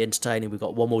it's going to be entertaining. We've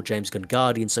got one more James Gunn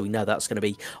Guardian, so we know that's going to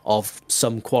be of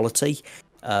some quality.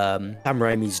 Sam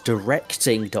Raimi's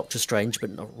directing Doctor Strange, but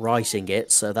not writing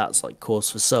it, so that's like cause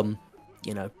for some,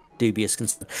 you know, dubious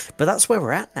concern. But that's where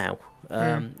we're at now.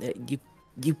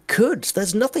 You could.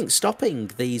 There's nothing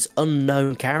stopping these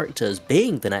unknown characters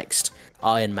being the next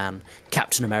Iron Man,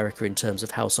 Captain America in terms of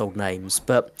household names,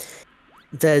 but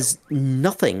there's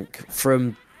nothing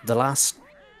from the last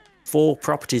 4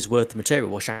 properties worth of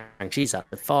material, well, Shang-Chi's at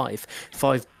 5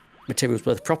 materials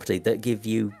worth of property that give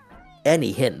you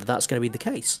any hint that that's going to be the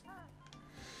case.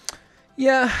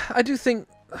 yeah, I do think,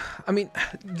 I mean,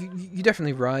 you're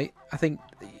definitely right. I think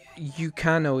you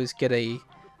can always get a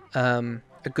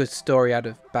good story out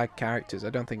of bad characters. I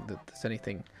don't think that there's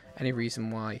any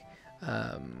reason why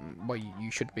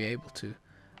you should be able to.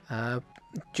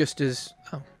 Just as,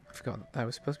 oh, I forgot that I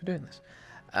was supposed to be doing this.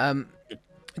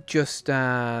 Just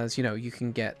as, you know, you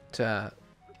can get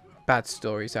bad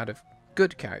stories out of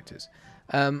good characters.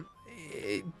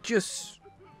 It just,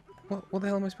 what the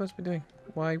hell am I supposed to be doing?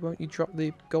 Why won't you drop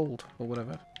the gold or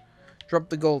whatever? Drop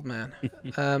the gold, man.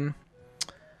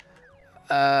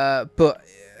 But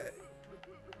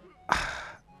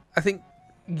I think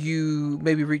you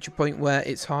maybe reach a point where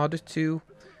it's harder to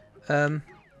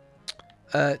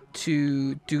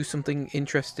do something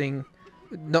interesting,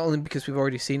 not only because we've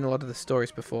already seen a lot of the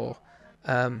stories before.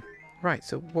 Right,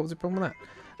 so what was the problem with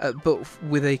that? But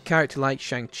with a character like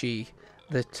Shang-Chi,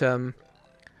 that,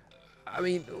 I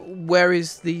mean, where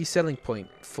is the selling point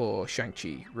for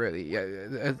Shang-Chi, really?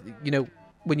 You know,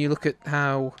 when you look at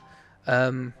how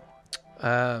Iron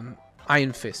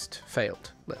Fist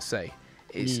failed, let's say,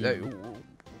 is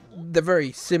they're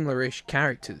very similar-ish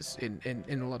characters in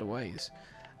a lot of ways,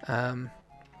 and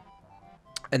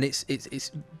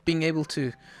it's being able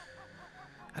to,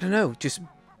 I don't know, just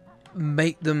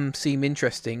make them seem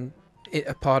interesting,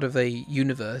 a part of a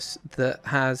universe that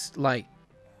has, like,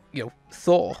 you know,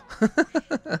 Thor.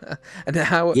 And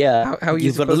how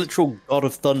you've got a literal god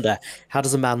of thunder. How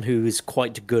does a man who is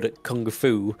quite good at kung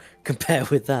fu compare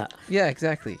with that? Yeah,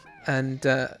 exactly. And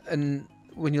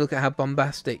when you look at how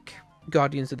bombastic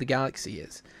Guardians of the Galaxy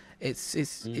is, it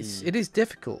is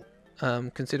difficult,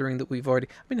 considering that we've already,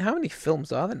 I mean, how many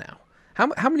films are there now?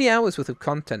 How many hours worth of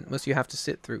content must you have to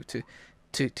sit through to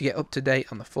get up to date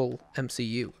on the full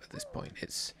MCU at this point?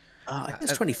 It's I think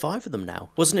there's 25 of them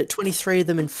now. Wasn't it 23 of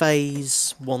them in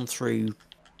phase 1 through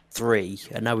 3?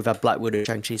 And now we've had Blackwood and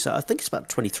Shang-Chi, so I think it's about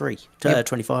 23, Yep.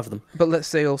 25 of them. But let's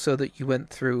say also that you went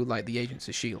through like the Agents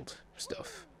of Shield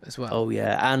stuff as well. Oh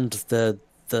yeah, and the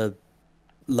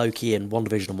Loki and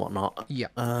WandaVision and whatnot. Yeah.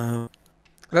 Uh,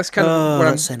 That's kind of what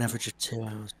I'm. let's say an average of 2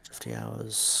 hours, 50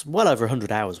 hours, well over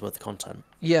 100 hours worth of content.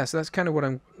 Yeah, so that's kind of what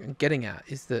I'm getting at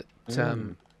is that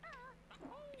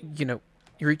you know,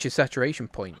 you reach a saturation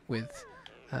point with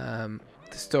the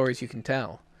stories you can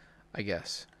tell, I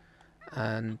guess,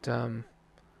 and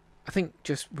I think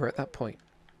just we're at that point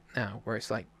now where it's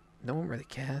like no one really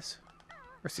cares,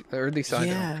 or at least I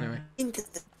don't. Anyway.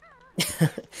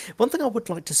 One thing I would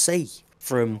like to see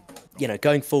from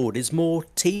going forward is more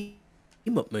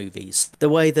team-up movies. The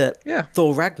way that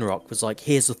Thor Ragnarok was like,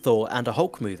 here's a Thor and a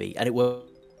Hulk movie, and it worked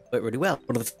really well.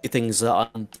 One of the few things that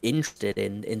I'm interested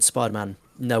in Spider-Man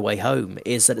No Way Home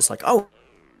is that it's like, oh,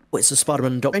 it's a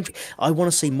Spider-Man and documentary. I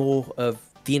want to see more of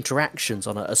the interactions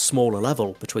on a smaller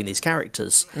level between these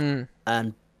characters,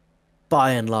 and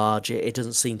by and large, it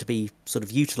doesn't seem to be sort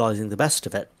of utilising the best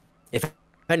of it. If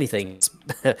anything,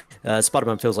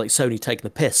 Spider-Man feels like Sony taking the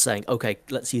piss, saying, okay,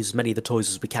 let's use as many of the toys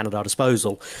as we can at our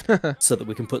disposal so that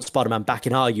we can put Spider-Man back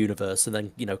in our universe and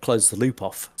then, close the loop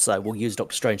off. So we'll use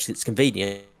Doctor Strange because it's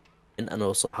convenient, and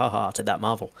also, haha, take that,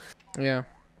 Marvel. Yeah.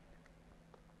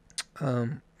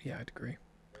 Yeah, I'd agree.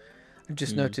 I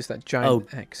just noticed that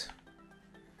giant X.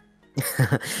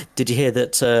 Did you hear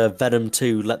that Venom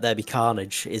 2 Let There Be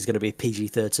Carnage is going to be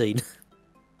PG-13?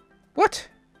 What?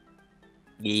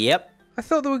 Yep. I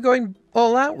thought they were going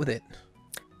all out with it.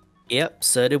 Yep,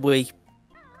 so did we.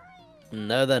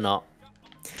 No, they're not.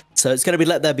 So it's going to be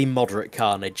Let There Be Moderate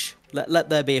Carnage. Let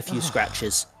there be a few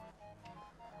scratches.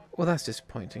 Well, that's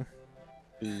disappointing.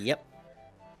 Yep.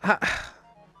 I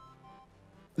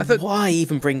thought... Why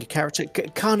even bring a character?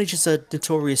 Carnage is a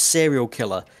notorious serial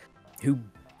killer who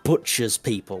butchers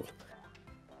people.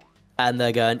 And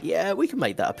they're going, yeah, we can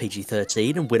make that a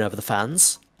PG-13 and win over the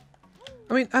fans.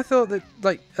 I mean, I thought that,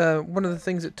 like, one of the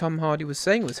things that Tom Hardy was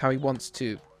saying was how he wants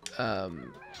to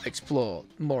explore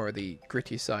more of the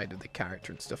gritty side of the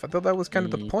character and stuff. I thought that was kind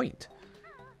of the point.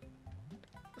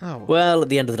 Oh. Well, at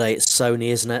the end of the day, it's Sony,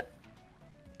 isn't it?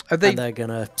 And they're going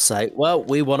to say, well,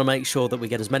 we want to make sure that we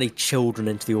get as many children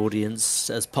into the audience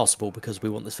as possible because we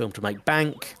want this film to make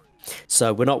bank.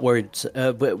 So we're not worried,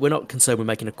 we're not concerned with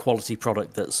making a quality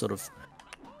product that's sort of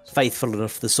faithful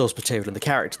enough to the source material and the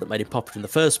character that made him popular in the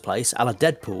first place, a la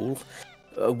Deadpool.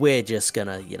 We're just going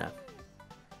to,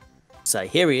 say,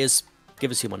 here he is,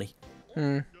 give us your money.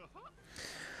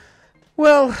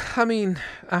 Well, I mean,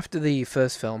 after the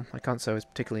first film, I can't say I was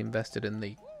particularly invested in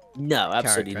the No,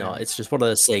 absolutely not. It's just one of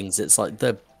those things. It's like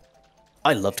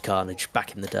I loved Carnage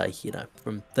back in the day,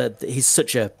 he's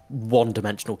such a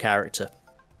one-dimensional character.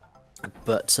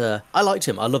 But I liked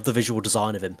him. I love the visual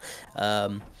design of him.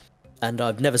 And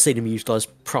I've never seen him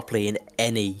utilised properly in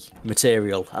any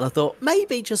material. And I thought,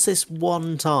 maybe just this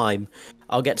one time,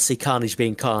 I'll get to see Carnage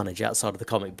being Carnage outside of the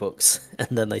comic books.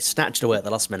 And then they snatched away at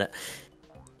the last minute.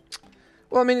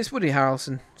 Well, I mean, it's Woody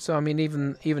Harrelson. So, I mean,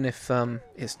 even if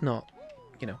it's not,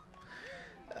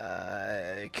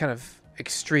 kind of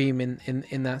extreme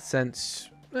in that sense,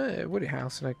 Woody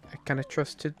Harrelson, I kind of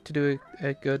trust to do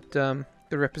a good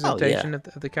representation of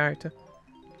the character.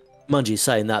 Mind you,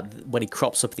 saying that when he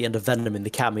crops up at the end of Venom in the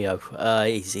cameo,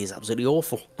 he's absolutely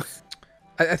awful.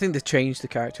 I think they changed the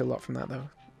character a lot from that, though.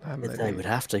 They would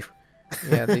have to.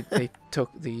 Yeah, they took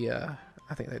the...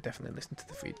 I think they definitely listened to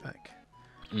the feedback.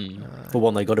 For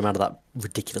one, they got him out of that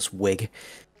ridiculous wig.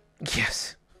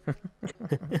 Yes.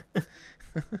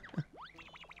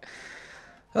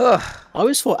 Ugh. I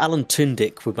always thought Alan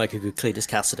Tudyk would make a good Cletus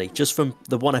Cassidy, just from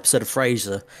the one episode of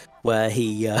Frasier where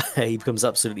he becomes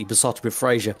absolutely besotted with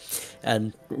Frasier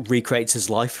and recreates his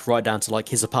life right down to like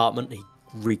his apartment. He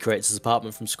recreates his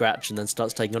apartment from scratch and then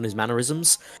starts taking on his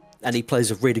mannerisms, and he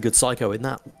plays a really good psycho in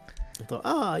that. I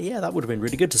thought, yeah, that would have been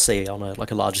really good to see on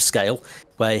a larger scale,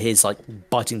 where he's like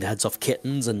biting the heads off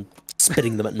kittens and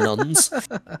spitting them at nuns.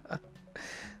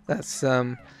 That's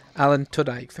Alan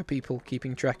Tudyk for people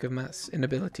keeping track of Matt's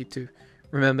inability to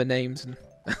remember names. And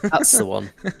that's the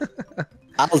one.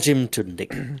 Aljim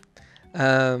Tudyk.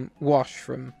 Wash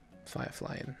from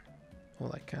Firefly and all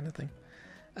that kind of thing.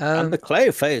 And the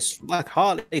Clayface Black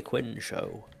Harley Quinn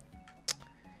show.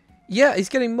 Yeah, he's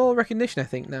getting more recognition, I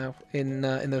think, now in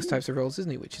those types of roles, isn't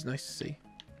he? Which is nice to see.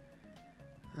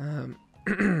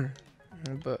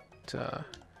 But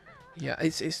yeah,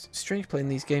 it's strange playing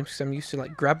these games because I'm used to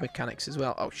like grab mechanics as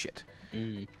well. Oh shit!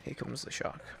 Here comes the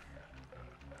shark.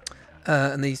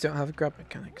 And these don't have a grab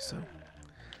mechanic, so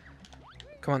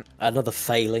Come on. Another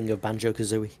failing of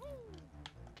Banjo-Kazooie.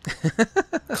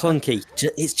 Clunky.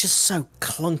 It's just so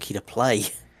clunky to play.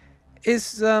 Is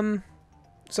so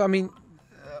I mean,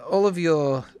 all of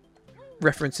your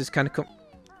references kind of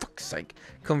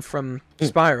come from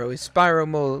Spyro. Is Spyro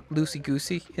more loosey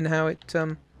goosey in how it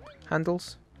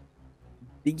handles?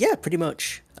 Yeah, pretty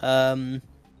much. I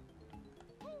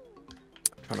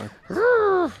don't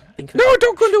know. No,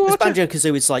 don't go into water.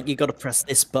 Banjo-Kazooie is like, you got to press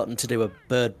this button to do a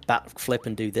bird backflip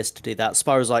and do this to do that.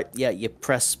 Spyro's like, yeah, you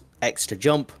press X to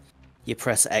jump, you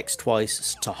press X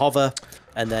twice to hover,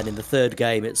 and then in the third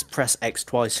game it's press X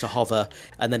twice to hover,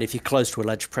 and then if you're close to a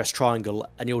ledge, press triangle,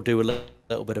 and you'll do a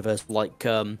little bit of a like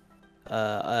a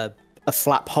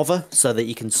flap hover so that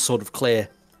you can sort of clear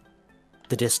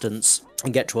the distance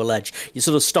and get to a ledge. You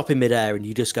sort of stop in midair and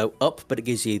you just go up, but it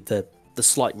gives you the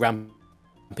slight ramping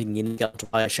you need to get onto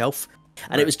a higher shelf.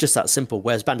 And it was just that simple.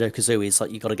 Whereas Banjo-Kazooie is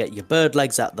like, you got to get your bird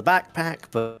legs out of the backpack,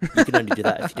 but you can only do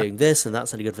that if you're doing this, and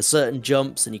that's only good for certain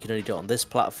jumps, and you can only do it on this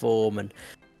platform, and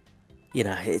you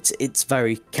know, it's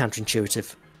very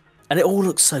counterintuitive, and it all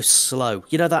looks so slow.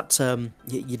 You know that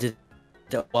you did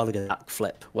it a while ago, that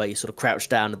flip where you sort of crouch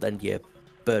down and then your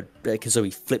bird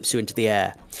Kazooie flips you into the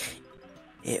air.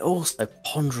 It also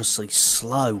ponderously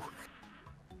slow.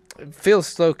 It feels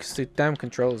slow because the damn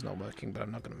controller's not working, but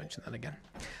I'm not going to mention that again.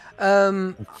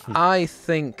 I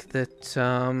think that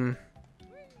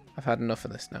I've had enough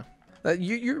of this now.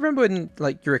 You remember when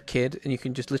like you're a kid and you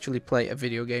can just literally play a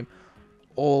video game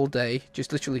all day,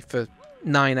 just literally for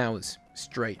 9 hours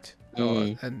straight,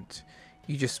 and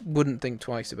you just wouldn't think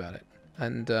twice about it.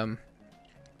 And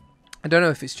I don't know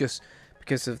if it's just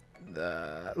because of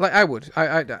like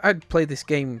I'd play this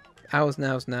game hours and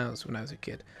hours and hours when I was a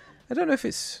kid. I don't know if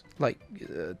it's like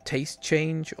taste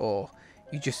change or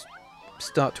you just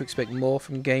start to expect more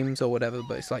from games or whatever,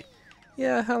 but it's like,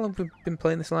 yeah, how long have we been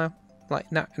playing this now? Like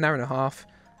an hour and a half.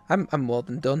 I'm more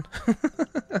than done. I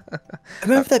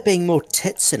remember there being more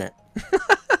tits in it.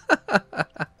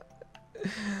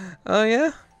 Oh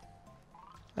yeah.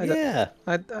 Yeah.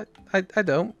 I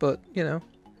don't, but you know.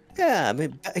 Yeah, I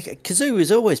mean, Kazoo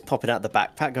is always popping out the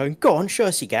backpack, going, "Go on, show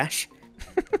us your gash."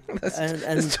 and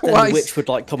then the witch would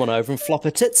like come on over and flop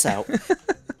her tits out.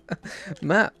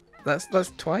 Matt,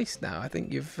 that's twice now. I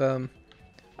think you've. I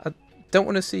don't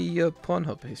want to see your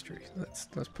Pornhub history.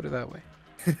 Let's put it that way.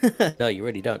 No, you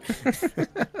really don't.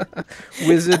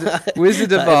 Wizard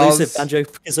of Oz.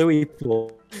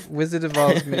 Banjo-Kazooie. Wizard of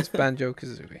Oz meets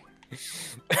Banjo-Kazooie.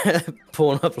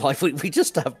 Pornhub life.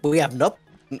 We have nothing.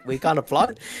 We can't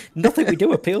apply. Nothing we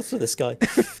do appeals to this guy.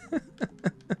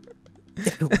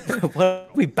 Well,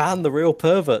 we ban the real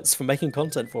perverts from making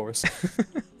content for us.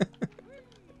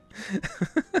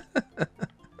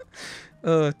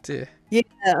 Oh dear. Yeah,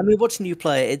 I mean, watching you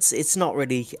play, it's not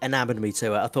really enamoured me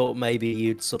to it. I thought maybe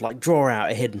you'd sort of like draw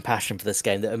out a hidden passion for this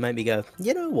game that would make me go,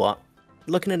 you know what?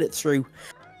 Looking at it through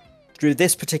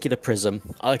this particular prism,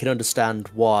 I can understand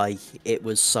why it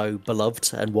was so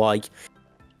beloved and why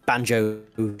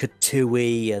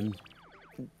Banjo-Kazooie and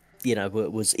you know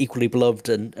was equally beloved,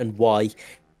 and why.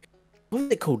 What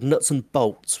was it called? Nuts and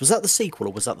Bolts. Was that the sequel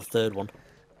or was that the third one?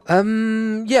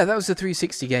 Yeah, that was the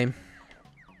 360 game.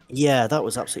 Yeah, that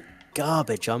was absolute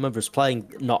garbage. I remember us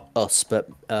playing, not us, but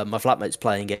my flatmates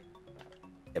playing it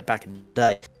back in the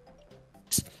day.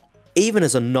 Even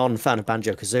as a non-fan of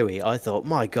Banjo-Kazooie, I thought,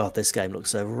 my god, this game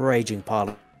looks a raging pile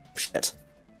of shit.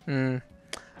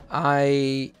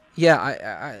 I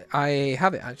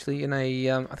have it actually, and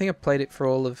I think I played it for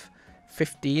all of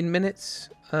 15 minutes,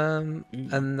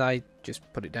 and I just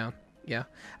put it down. Yeah,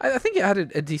 I think it had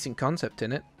a decent concept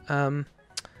in it.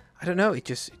 I don't know, it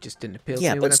just didn't appeal to me.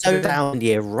 Yeah, but so down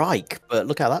your Reich, but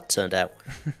look how that turned out.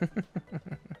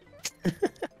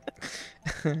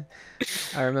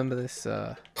 I remember this.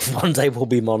 One day we'll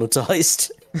be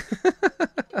monetized.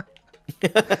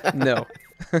 No.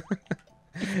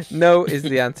 No is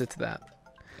the answer to that.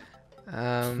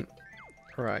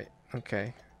 Right,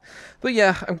 okay. But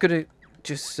yeah, I'm gonna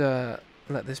just let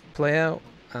this play out,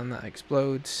 and that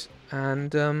explodes,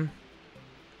 and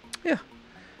yeah.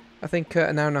 I think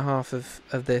an hour and a half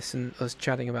of this and us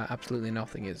chatting about absolutely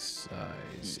nothing is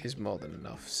more than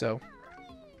enough. So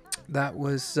that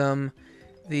was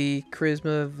the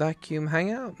Charisma Vacuum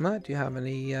Hangout. Matt, do you have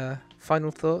any final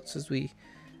thoughts as we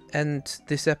end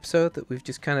this episode that we've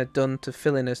just kind of done to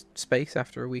fill in a space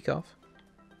after a week off?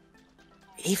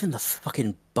 Even the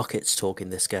fucking buckets talk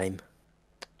in this game.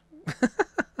 Are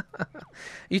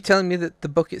you telling me that the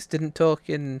buckets didn't talk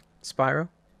in Spyro?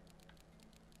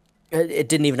 It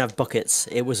didn't even have buckets.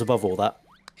 It was above all that.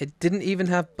 It didn't even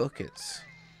have buckets.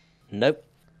 Nope.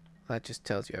 That just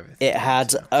tells you everything. It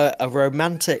had a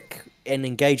romantic and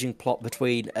engaging plot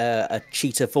between a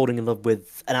cheetah falling in love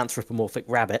with an anthropomorphic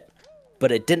rabbit,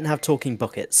 but it didn't have talking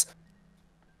buckets.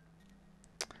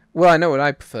 Well, I know what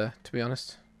I prefer, to be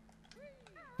honest.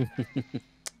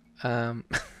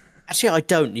 Actually, I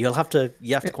don't. You have to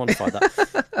quantify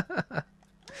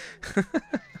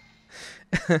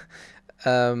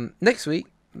that. Next week,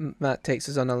 Matt takes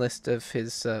us on a list of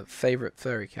his favorite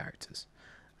furry characters.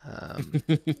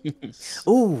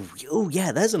 Oh,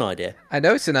 yeah, there's an idea. I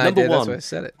know it's an Number idea. That's one. why I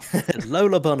said it.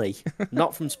 Lola Bunny,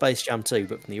 not from Space Jam 2,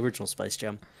 but from the original Space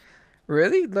Jam.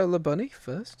 Really, Lola Bunny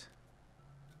first?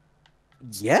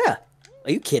 Yeah.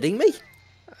 Are you kidding me?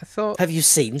 I thought. Have you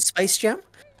seen Space Jam?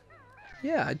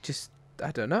 Yeah,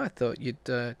 I don't know. I thought you'd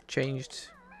changed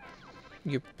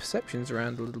your perceptions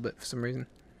around a little bit for some reason.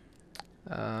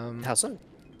 How so?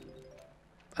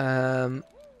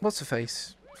 What's her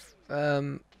face?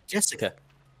 Jessica.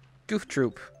 Goof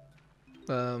Troop.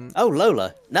 Oh,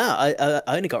 Lola. No, I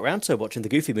only got round to watching the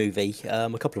Goofy movie a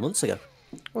couple of months ago.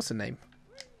 What's her name?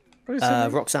 What is her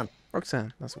name? Roxanne.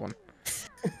 Roxanne, that's the one.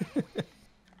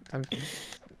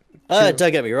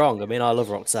 Don't get me wrong. I mean, I love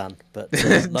Roxanne, but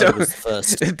Lola was the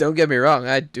first. Don't get me wrong.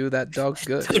 I do that dog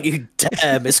good. Don't you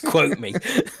dare misquote me.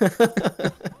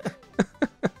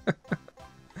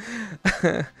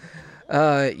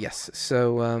 Yes.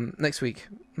 So next week,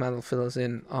 Matt will fill us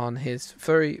in on his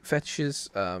furry fetishes.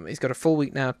 He's got a full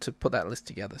week now to put that list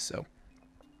together. So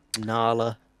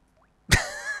Nala.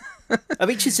 I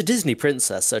mean, she's a Disney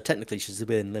princess, so technically she's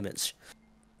within limits.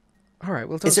 All right.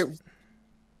 Well, is it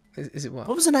what?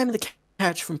 What was the name of the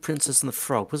character from Princess and the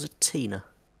Frog? Was it Tina?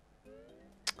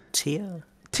 Tia?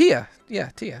 Tia. Yeah,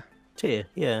 Tia. Tia.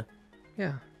 Yeah.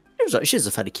 Yeah. She's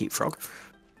a fairly cute frog.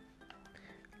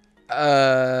 What?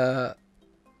 Are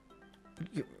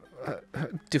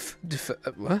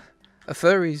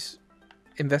furries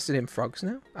invested in frogs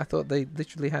now? I thought they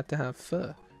literally had to have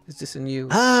fur. Is this a new...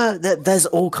 There's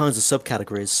all kinds of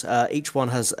subcategories. Each one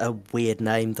has a weird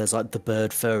name. There's like the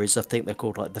bird furries. I think they're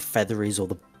called like the featheries or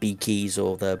the beakies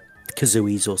or the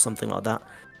kazooies or something like that.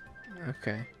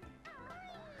 Okay.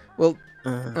 Well,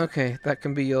 okay, that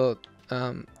can be your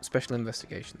special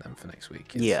investigation then for next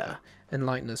week. Yeah.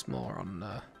 Enlighten us more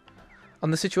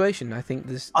on the situation. I think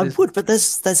there's... I would, but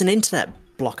there's an internet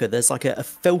blocker. There's like a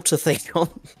filter thing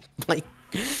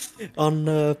on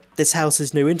this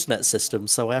house's new internet system,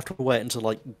 so I have to wait until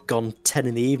like gone 10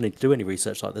 in the evening to do any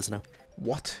research like this now.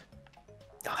 What?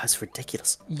 Oh, that's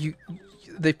ridiculous.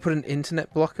 They put an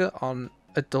internet blocker on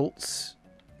adults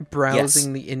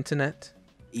browsing the internet?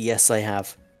 Yes, they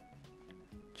have.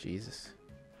 Jesus.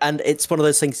 And it's one of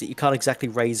those things that you can't exactly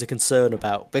raise a concern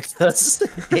about because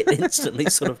it instantly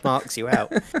sort of marks you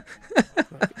out.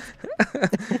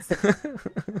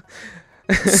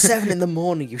 7 in the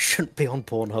morning, you shouldn't be on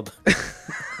Pornhub.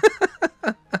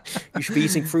 You should be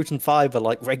eating fruit and fibre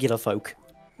like regular folk.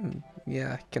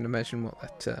 Yeah, I can imagine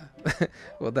what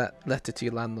that letter to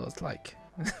your landlord's like.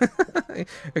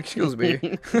 Excuse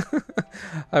me.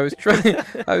 I was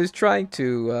trying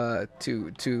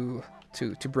to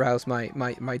browse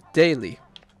my daily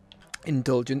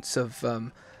indulgence of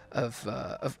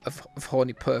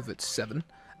horny perverts 7,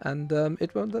 and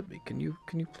it won't let me. Can you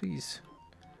please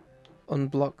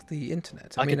unblock the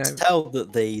internet? I can tell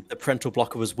that the parental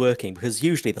blocker was working because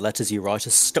usually the letters you write are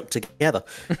stuck together.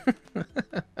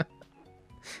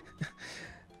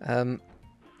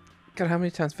 God, how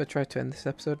many times have I tried to end this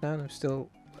episode now and I'm still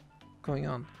going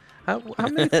on? How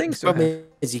many things do I have? The problem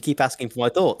is you keep asking for my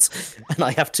thoughts, and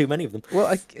I have too many of them. Well,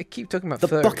 I keep talking about the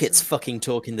furries. buckets fucking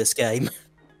talk in this game.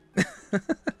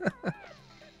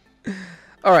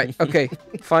 All right, okay.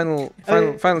 Final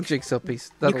jigsaw piece.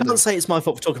 You can't say it's my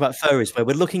fault for talking about furries, where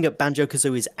we're looking at Banjo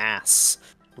Kazooie's ass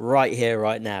right here,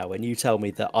 right now, and you tell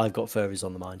me that I've got furries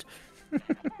on the mind.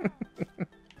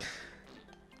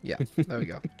 Yeah, there we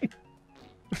go.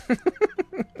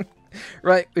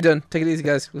 Right, we're done. Take it easy,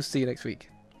 guys. We'll see you next week.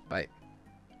 Bye.